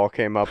the ball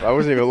came up. I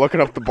wasn't even looking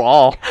up the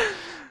ball.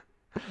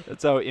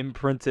 That's how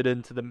imprinted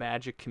into the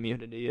magic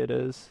community it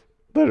is.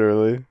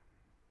 Literally.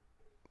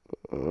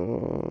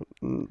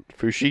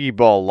 Fushigi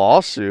ball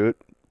lawsuit.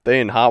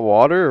 They in hot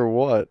water or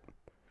what?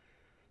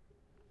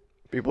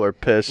 People are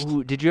pissed.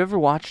 Ooh, did you ever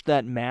watch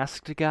that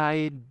masked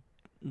guy,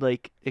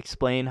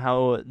 explain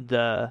how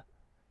the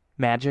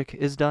magic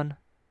is done?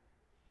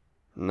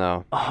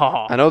 No.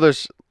 Oh. I know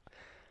there's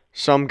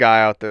some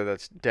guy out there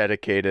that's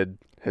dedicated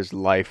his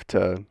life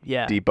to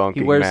debunking magic.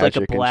 He wears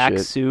a black and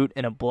shit. suit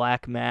and a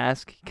black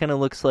mask. He kind of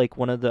looks like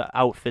one of the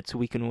outfits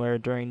we can wear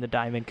during the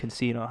Diamond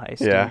Casino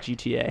heist in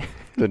GTA.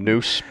 The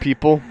noose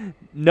people?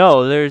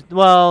 No, there's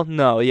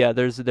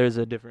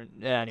a different.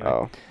 Yeah,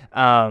 anyway.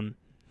 Oh.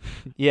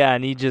 Yeah,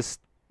 and it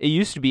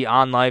used to be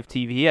on live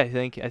TV. I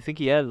think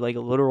he had a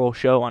literal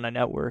show on a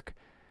network,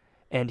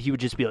 and he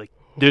would just be like,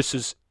 "This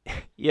is."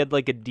 He had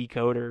a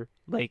decoder,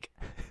 like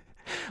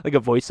a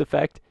voice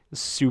effect,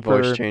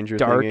 super voice changer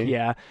dark. thingy.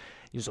 Yeah,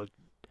 he's like,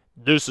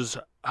 "This is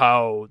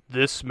how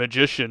this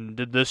magician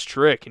did this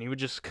trick," and he would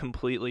just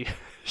completely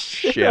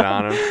shit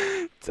on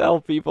him. Tell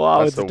people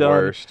how That's it's the done.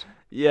 worst.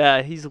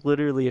 Yeah, he's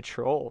literally a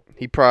troll.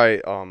 He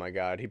probably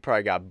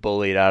got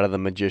bullied out of the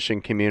magician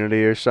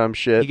community or some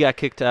shit. He got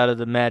kicked out of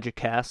the Magic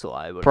Castle,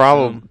 I would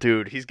assume.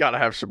 Dude, he's got to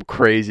have some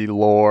crazy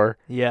lore.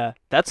 Yeah,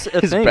 that's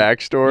a his thing.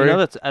 backstory.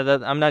 You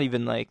know, I'm not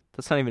even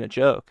that's not even a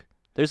joke.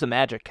 There's a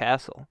Magic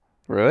Castle.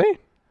 Really?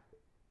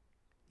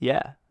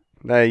 Yeah.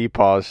 Nah, you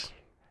pause.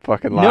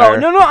 Fucking liar.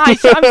 No,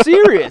 I'm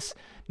serious.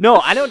 No,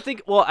 I don't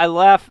think. Well, I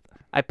laugh.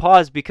 I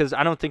pause because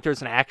I don't think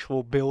there's an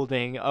actual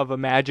building of a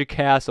Magic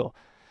Castle.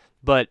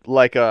 But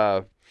like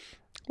a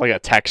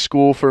tech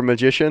school for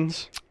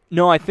magicians?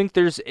 No, I think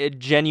there's a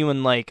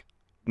genuine, like...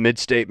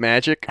 Mid-state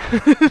magic?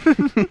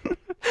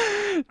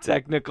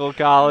 Technical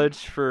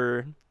college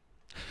for...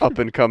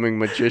 Up-and-coming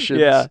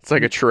magicians? Yeah. It's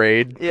like a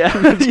trade?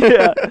 Yeah,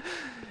 yeah.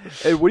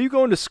 Hey, what are you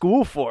going to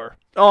school for?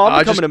 Oh, I'm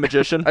becoming a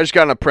magician. I just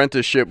got an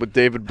apprenticeship with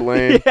David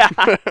Blaine.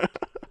 Yeah.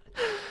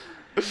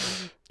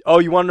 Oh,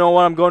 you want to know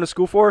what I'm going to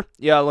school for?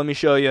 Yeah, let me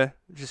show you.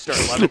 Just start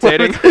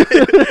levitating.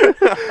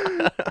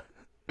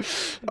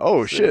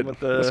 Oh, shit.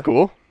 That's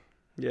cool.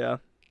 Yeah.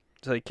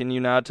 It's like, can you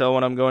not tell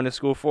what I'm going to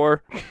school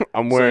for?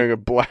 I'm wearing a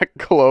black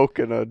cloak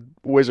and a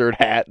wizard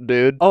hat,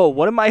 dude. Oh,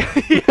 what am I?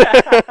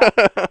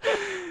 Yeah.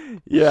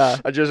 Yeah.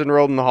 I just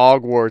enrolled in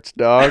Hogwarts,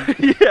 dog.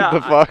 Yeah.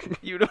 The fuck?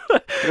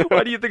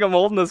 Why do you think I'm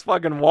holding this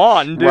fucking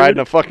wand, dude? Riding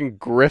a fucking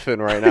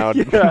griffin right now,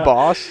 Yeah.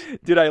 boss.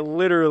 Dude, I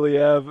literally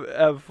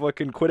have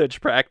fucking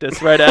Quidditch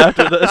practice right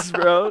after this,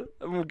 bro.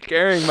 I'm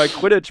carrying my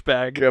Quidditch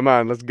bag. Come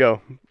on, let's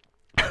go.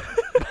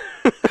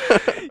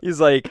 He's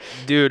like,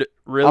 dude,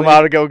 really? I'm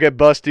about to go get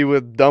busty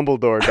with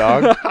Dumbledore,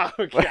 dog.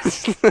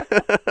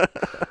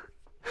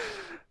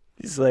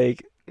 He's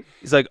like,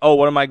 oh,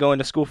 what am I going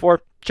to school for?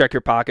 Check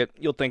your pocket.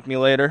 You'll thank me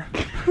later.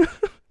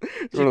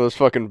 It's one of those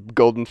fucking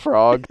golden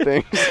frog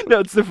things. No,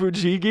 it's the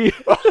Fujigi.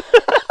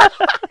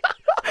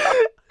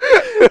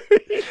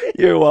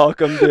 You're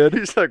welcome, dude.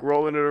 He's like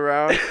rolling it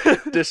around,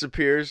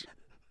 disappears.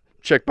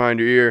 Check behind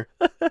your ear.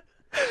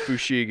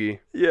 Fushigi.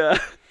 Yeah.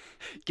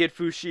 Get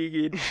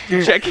Fushigi.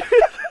 Check.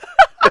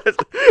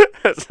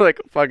 That's like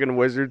a fucking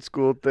wizard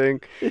school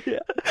thing. Yeah.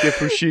 Get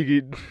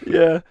Fushigi.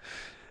 Yeah.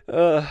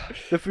 The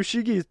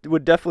Fushigi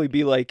would definitely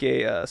be like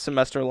a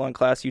semester-long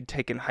class you'd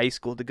take in high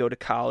school to go to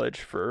college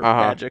for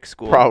magic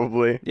school.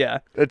 Probably. Yeah.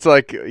 It's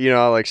like,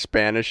 like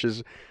Spanish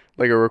is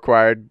like a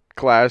required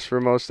class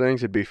for most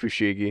things. It'd be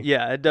Fushigi.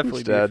 Yeah, it'd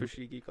definitely be a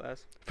Fushigi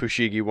class.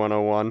 Fushigi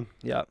 101.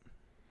 Yep.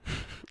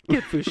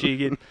 Get Fushigi.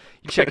 You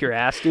check your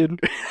ass,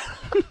 dude.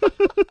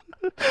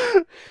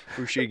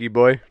 Fushigi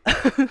boy.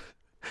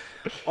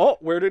 Oh,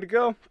 where did it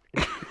go?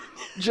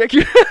 Check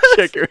your ass.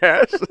 Check your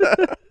ass.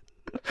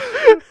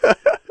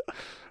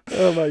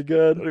 Oh my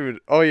god.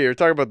 Oh yeah, you're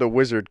talking about the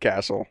wizard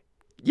castle.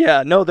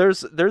 Yeah, no,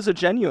 there's a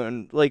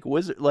genuine like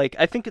wizard, like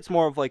I think it's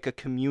more of like a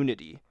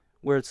community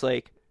where it's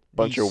like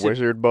bunch of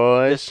wizard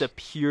boys, the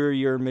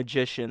superior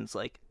magicians,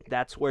 like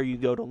that's where you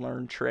go to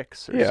learn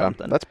tricks or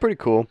something. That's pretty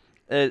cool.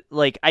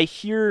 Like I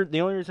hear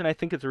the only reason I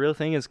think it's a real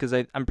thing is because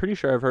I'm pretty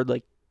sure I've heard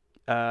like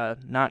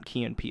not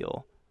Key and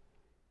Peele.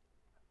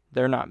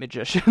 They're not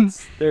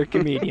magicians. They're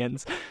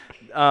comedians.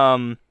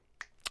 Penn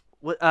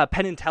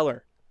and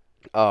Teller.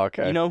 Oh,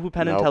 okay. You know who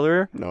Penn and Teller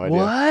are? No idea.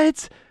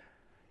 What?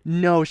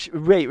 No.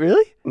 Wait,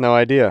 really? No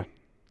idea.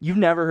 You've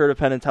never heard of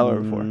Penn and Teller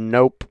before?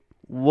 Nope.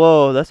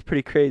 Whoa, that's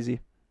pretty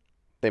crazy.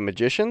 They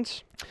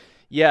magicians?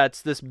 Yeah,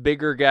 it's this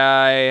bigger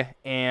guy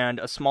and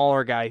a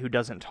smaller guy who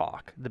doesn't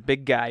talk. The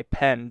big guy,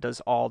 Penn, does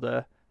all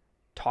the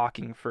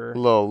talking for... A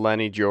little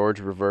Lenny George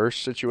reverse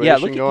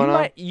situation going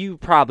on? You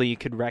probably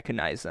could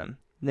recognize them.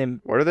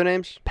 What are their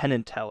names? Penn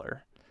and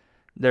Teller.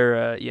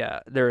 They're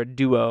a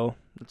duo.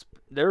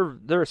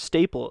 They're a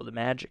staple of the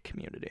magic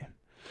community.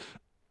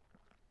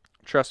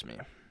 Trust me.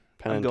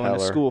 I'm going to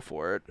school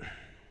for it.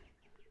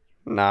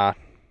 Nah.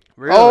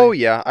 Really? Oh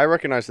yeah, I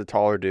recognize the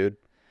taller dude.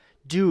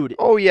 Dude.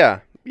 Oh yeah.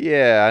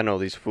 Yeah, I know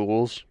these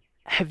fools.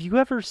 Have you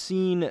ever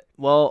seen...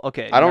 Well,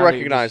 okay. I don't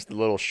recognize the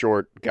little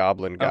short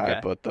goblin guy,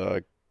 but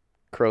the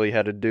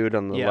curly-headed dude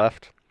on the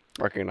left,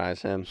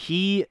 recognize him.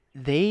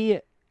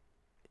 They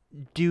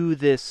do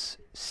this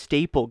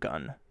staple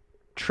gun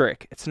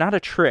trick. It's not a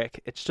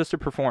trick. It's just a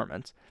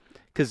performance.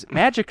 Because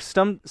magic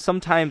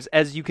sometimes,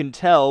 as you can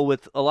tell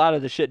with a lot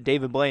of the shit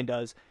David Blaine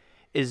does,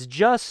 is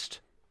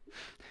just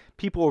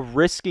people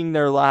risking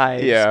their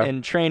lives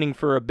and training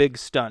for a big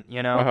stunt,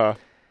 you know? Uh-huh.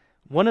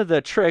 One of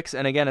the tricks,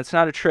 and again, it's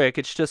not a trick,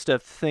 it's just a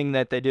thing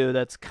that they do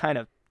that's kind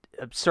of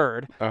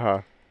absurd,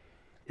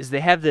 is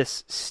they have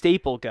this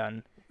staple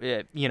gun.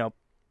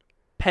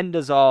 Penn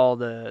does all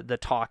the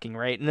talking,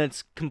 right? And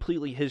it's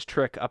completely his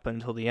trick up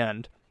until the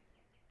end.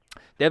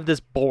 They have this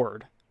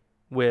board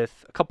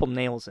with a couple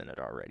nails in it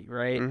already,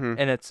 right? Mm-hmm.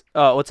 And it's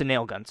a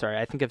nail gun. Sorry,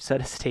 I think I've said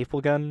a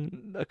staple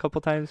gun a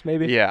couple times,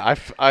 maybe. Yeah,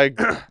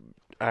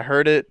 I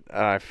heard it,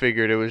 and I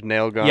figured it was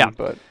nail gun. Yeah,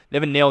 but they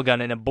have a nail gun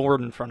and a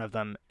board in front of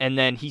them, and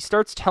then he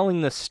starts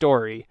telling the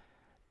story,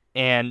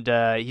 and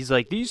he's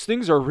like, "These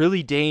things are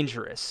really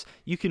dangerous.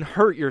 You can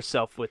hurt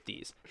yourself with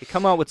these. They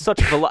come out with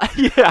such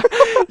velocity." Yeah,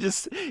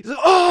 he's like,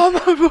 "Oh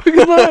my fucking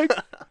leg."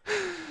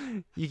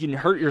 You can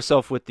hurt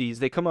yourself with these.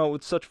 They come out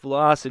with such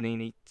velocity,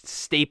 and he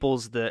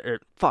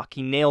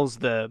he nails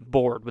the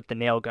board with the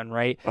nail gun,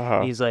 right?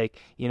 And he's like,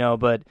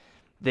 but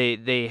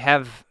they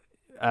have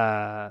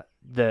the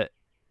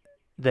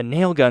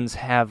nail guns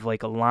have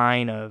like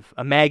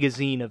a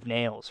magazine of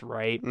nails,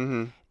 right?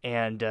 Mm-hmm.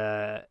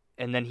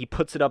 And then he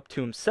puts it up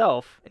to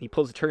himself, and he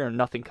pulls the trigger, and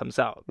nothing comes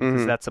out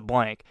because that's a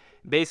blank.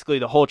 Basically,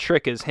 the whole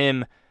trick is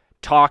him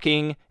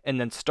talking and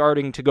then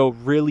starting to go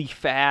really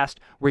fast,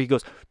 where he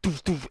goes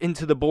doof, doof,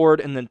 into the board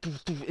and then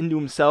doof, doof, into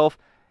himself,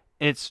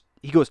 and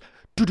he goes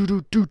do do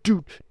do do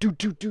do do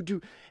do do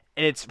do,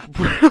 And it's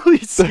really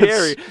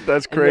scary.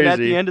 That's And crazy. then at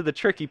the end of the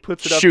trick, he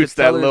puts it up Shoots to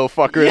that tell her, little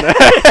fucker in the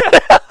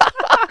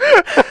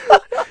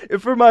head.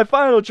 And for my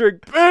final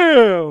trick,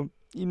 bam!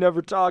 You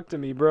never talked to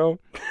me, bro.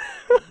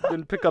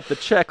 Didn't pick up the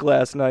check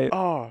last night.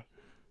 Oh,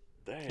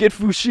 damn. Get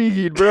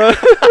Fushigi, bro.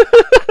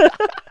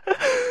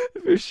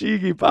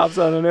 Fushigi pops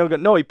on a nail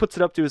gun. No, he puts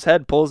it up to his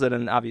head, pulls it,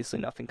 and obviously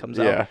nothing comes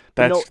out. Yeah,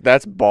 But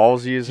that's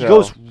ballsy as he hell.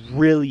 goes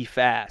really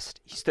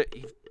fast.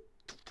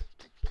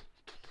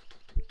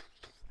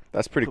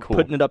 That's pretty cool.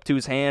 Putting it up to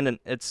his hand, and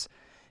it's,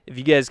 if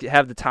you guys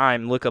have the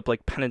time, look up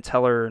like Penn and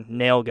Teller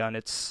nail gun.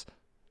 It's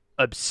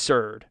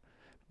absurd.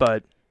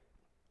 But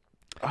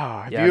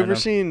have yeah, you ever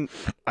seen?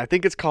 I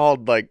think it's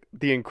called like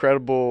The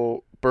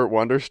Incredible Burt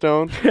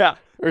Wonderstone yeah,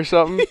 or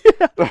something.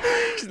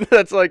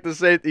 That's like the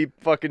same. He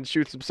fucking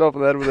shoots himself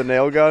in the head with a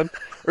nail gun,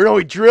 or no,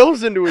 he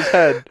drills into his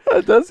head.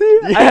 Does he?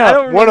 Yeah, I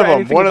don't one of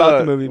remember them. One about of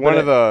the movie. one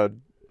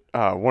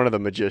of the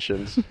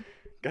magicians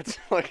gets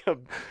like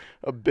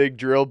a big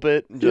drill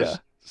bit and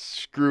just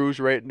screws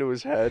right into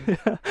his head.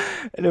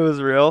 And it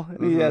was real. And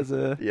Mm-hmm. he has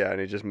a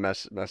and he just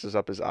messes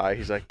up his eye.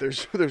 He's like,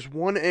 there's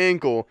one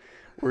angle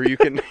where you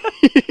can,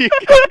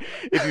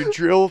 if you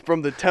drill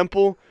from the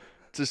temple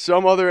to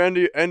some other end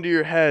of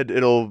your head,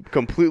 it'll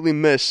completely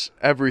miss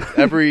every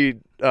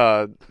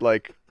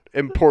like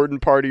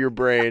important part of your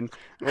brain.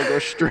 It'll go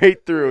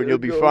straight through and you'll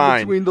be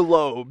fine. Between the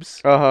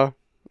lobes. And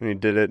he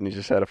did it, and he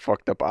just had a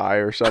fucked up eye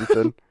or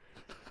something.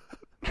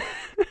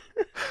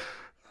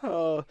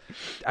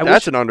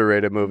 That's an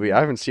underrated movie. I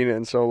haven't seen it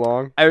in so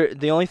long.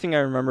 The only thing I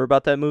remember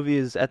about that movie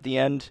is at the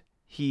end,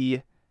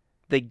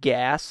 they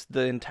gas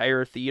the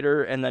entire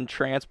theater and then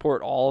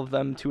transport all of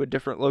them to a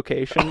different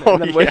location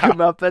and then wake them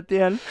up at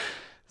the end.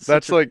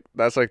 That's like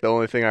the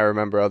only thing I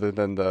remember other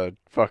than the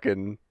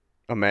fucking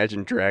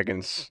Imagine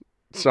Dragons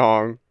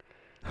song.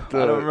 I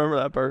don't remember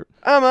that part.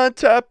 I'm on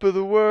top of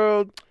the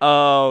world.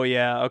 Oh,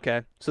 yeah,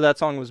 okay. So that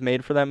song was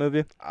made for that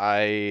movie?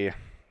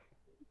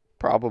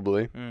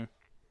 Probably.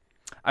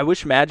 I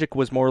wish Magic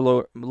was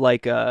more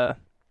like Now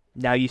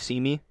You See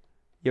Me.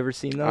 You ever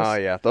seen those? Oh,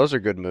 yeah. Those are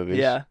good movies.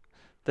 Yeah.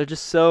 They're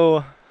just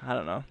so, I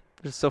don't know.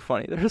 They're just so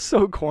funny. They're just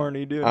so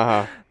corny, dude.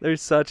 They're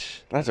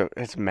such...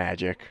 It's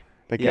magic.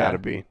 They gotta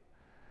be.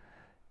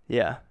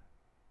 Yeah.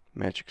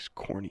 Magic's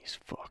corny as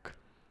fuck.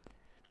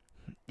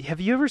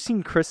 Have you ever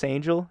seen Chris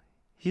Angel?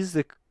 He used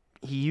to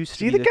Is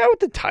he the guy with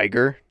the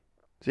tiger?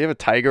 Does he have a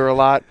tiger a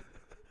lot?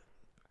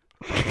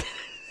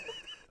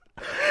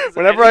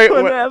 Whenever I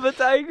have a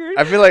tiger,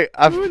 I feel like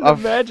the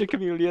Magic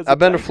community has I've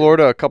been to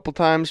Florida a couple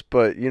times,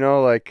 but you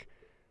know, like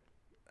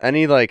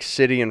any like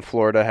city in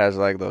Florida has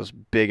like those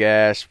big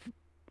ass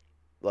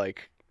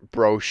like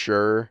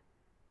brochure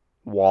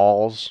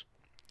walls.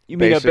 You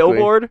mean basically. a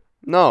billboard?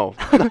 No,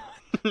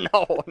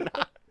 no,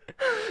 not.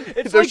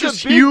 It's There's like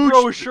just a big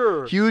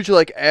brochure. Huge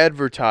like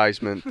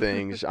advertisement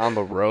things on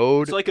the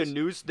road. It's like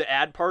the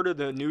ad part of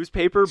the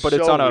newspaper, but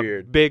it's So on a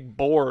weird. big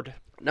board.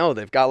 No,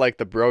 they've got like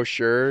the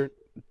brochure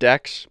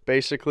decks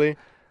basically.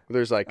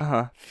 There's like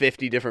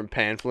 50 different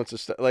pamphlets and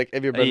stuff. Like,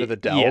 have you ever been to the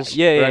Dells?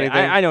 Yeah.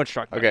 I know what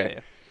you're talking about. Okay.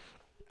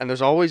 And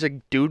there's always a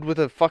dude with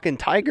a fucking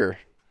tiger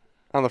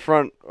on the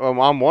front.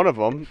 On one of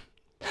them,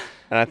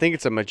 and I think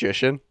it's a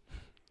magician.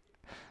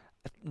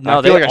 No,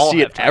 I feel like I all see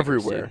have it tigers,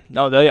 everywhere. dude.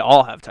 No, they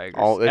all have tigers.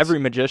 It's- Every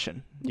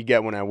magician. You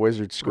get one at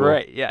wizard school.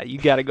 Right, yeah. You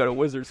got to go to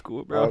wizard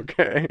school, bro.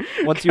 Okay.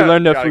 Once you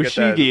learn the Gotta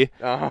get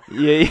that.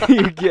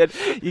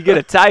 Fushigi, you get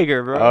a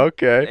tiger, bro.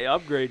 Okay. They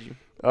upgrade you.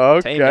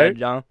 Okay. Tame that,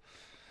 John.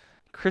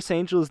 Chris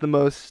Angel is the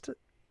most...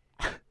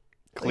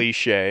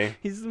 Cliche.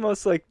 He's the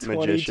most, like,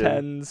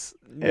 Magician. 2010s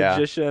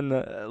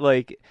magician.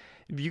 Like,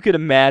 if you could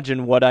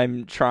imagine what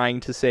I'm trying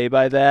to say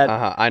by that.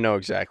 I know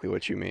exactly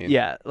what you mean.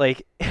 Yeah,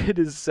 like, it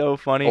is so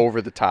funny.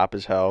 Over the top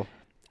as hell.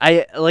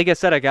 Like I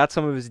said, I got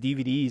some of his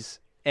DVDs.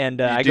 And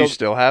Do you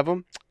still have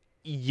them?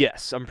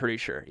 Yes, I'm pretty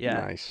sure.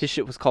 Yeah. Nice. His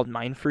shit was called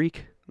Mind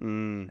Freak.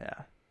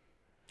 Yeah.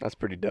 That's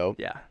pretty dope.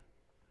 Yeah.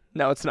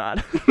 No, it's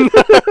not.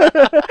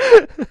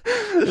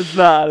 It's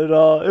not at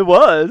all. It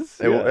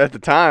was. At the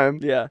time.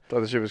 Yeah.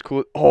 Thought the shit was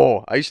cool.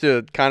 Oh, I used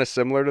to kind of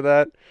similar to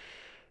that.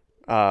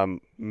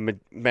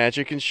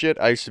 Magic and shit.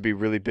 I used to be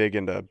really big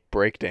into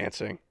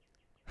breakdancing.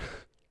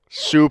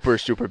 Super,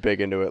 super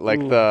big into it. Like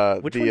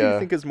Which one do you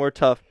think is more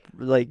tough?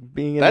 Like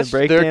being in the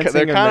breakdancing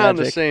they're or kind of on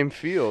the Magic? same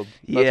field.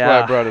 That's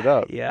why I brought it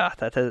up. Yeah,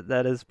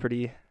 that is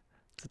pretty.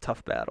 It's a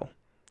tough battle.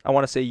 I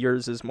want to say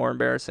yours is more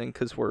embarrassing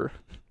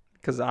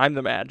because I'm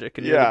the Magic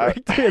and you're the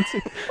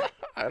breakdancing.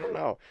 I don't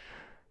know.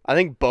 I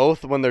think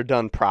both, when they're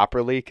done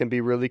properly, can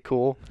be really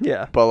cool.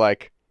 Yeah. But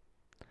like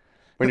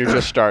when you're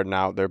just starting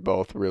out, they're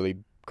both really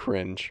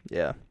cringe.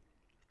 Yeah.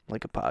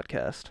 Like a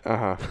podcast.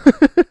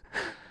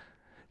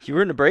 You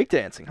were into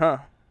breakdancing, huh?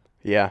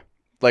 Yeah.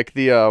 Like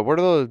the what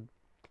are the?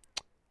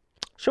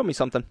 Show me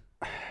something.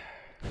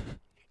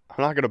 I'm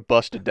not gonna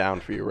bust it down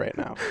for you right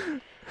now.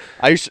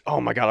 Oh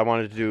my god, I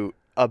wanted to do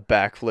a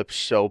backflip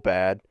so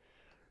bad.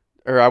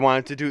 Or I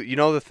wanted to do, you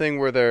know, the thing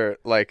where they're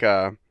like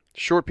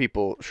short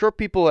people. Short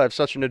people have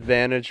such an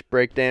advantage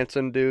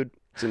breakdancing, dude.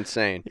 It's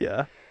insane.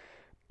 Yeah.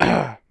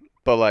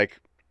 But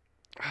like,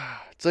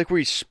 It's like where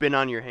you spin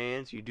on your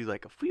hands. You do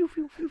like a phew,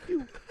 phew, phew,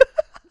 phew.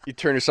 You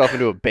turn yourself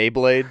into a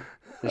Beyblade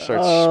and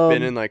start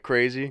spinning like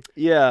crazy.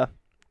 Yeah.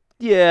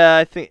 Yeah,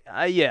 I think,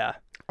 yeah.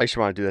 I just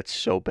want to do that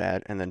so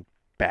bad and then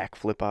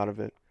backflip out of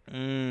it.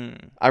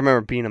 I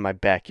remember being in my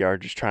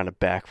backyard just trying to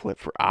backflip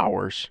for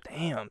hours.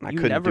 Damn, I you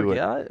couldn't never do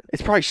got it.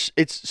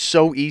 It's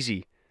so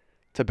easy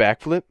to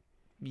backflip.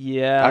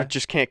 Yeah. I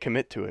just can't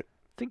commit to it.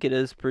 I think it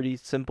is pretty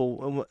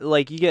simple.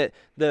 Like, you get,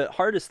 the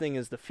hardest thing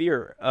is the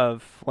fear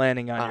of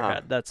landing on your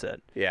head. That's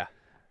it. Yeah.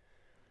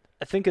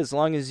 I think as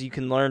long as you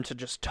can learn to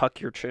just tuck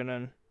your chin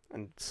in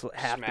and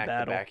half smack the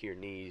battle. The back of your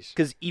knees.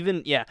 Because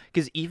even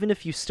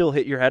if you still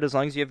hit your head, as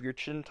long as you have your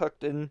chin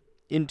tucked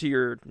into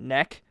your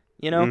neck,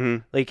 you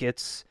know, like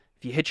if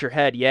you hit your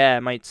head, yeah,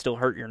 it might still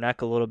hurt your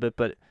neck a little bit,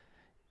 but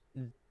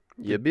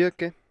you'd be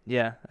okay.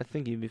 Yeah, I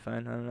think you'd be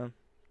fine. I don't know.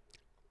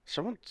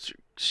 Someone's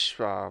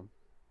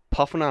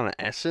puffing on an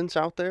Essence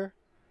out there.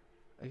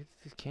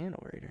 It's a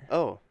candle right.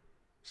 Oh,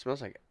 smells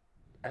like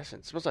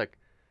Essence. Smells like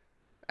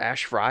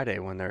Ash Friday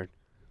when they're.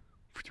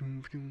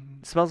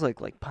 It smells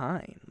like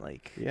pine, I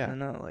don't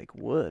know, like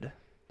wood.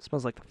 It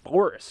smells like the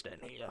forest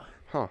in here.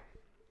 Huh.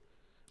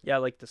 Yeah, I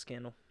like this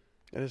candle.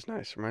 It is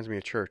nice. Reminds me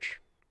of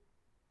church.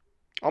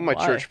 All my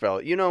church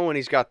fella. You know when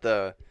he's got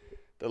the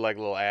like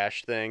little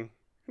ash thing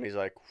and he's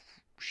like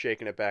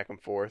shaking it back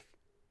and forth.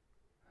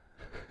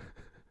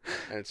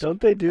 And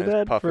don't they do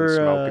that puffing for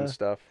smoke and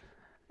stuff?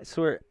 I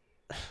swear,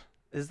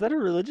 is that a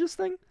religious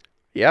thing?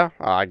 Yeah,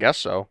 I guess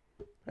so.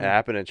 It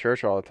happened in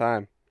church all the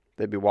time.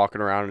 They'd be walking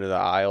around into the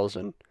aisles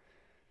and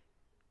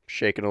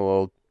shaking a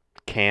little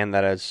can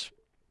that has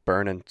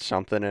burning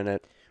something in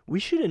it. We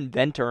should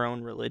invent our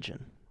own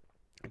religion.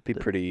 It'd be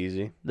pretty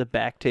easy. The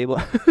back table.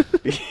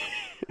 The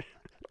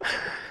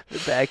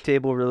back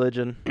table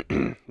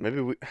religion.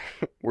 Maybe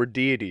we're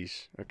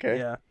deities, okay?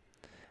 Yeah.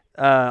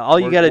 All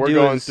you got to do is... We're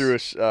going through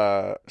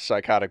a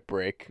psychotic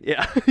break.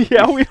 Yeah.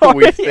 Yeah, we are.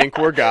 We think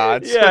we're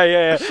gods.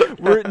 Yeah.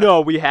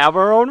 We have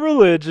our own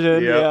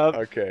religion. Yeah.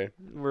 Okay.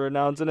 We're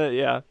announcing it,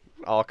 yeah.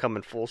 All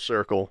coming full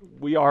circle.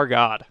 We are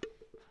God.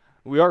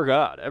 We are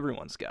God.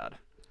 Everyone's God.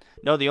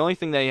 No, the only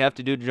thing that you have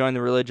to do to join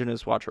the religion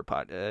is watch our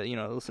pod.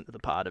 Listen to the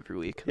pod every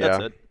week.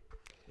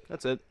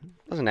 That's it.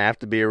 Doesn't have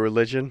to be a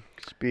religion.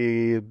 Just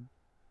be a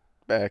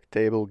back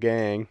table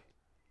gang.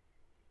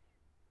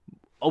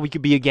 Oh, we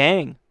could be a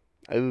gang.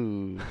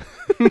 Ooh.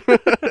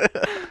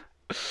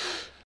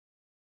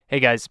 Hey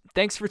guys,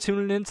 thanks for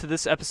tuning in to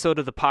this episode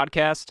of the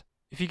podcast.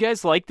 If you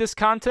guys like this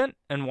content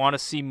and want to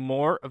see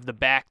more of the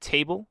back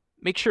table,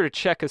 make sure to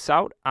check us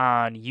out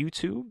on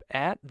YouTube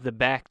at The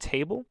Back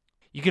Table.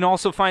 You can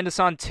also find us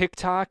on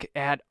TikTok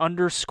at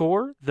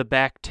 _The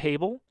Back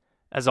Table.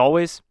 As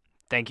always,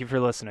 thank you for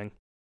listening.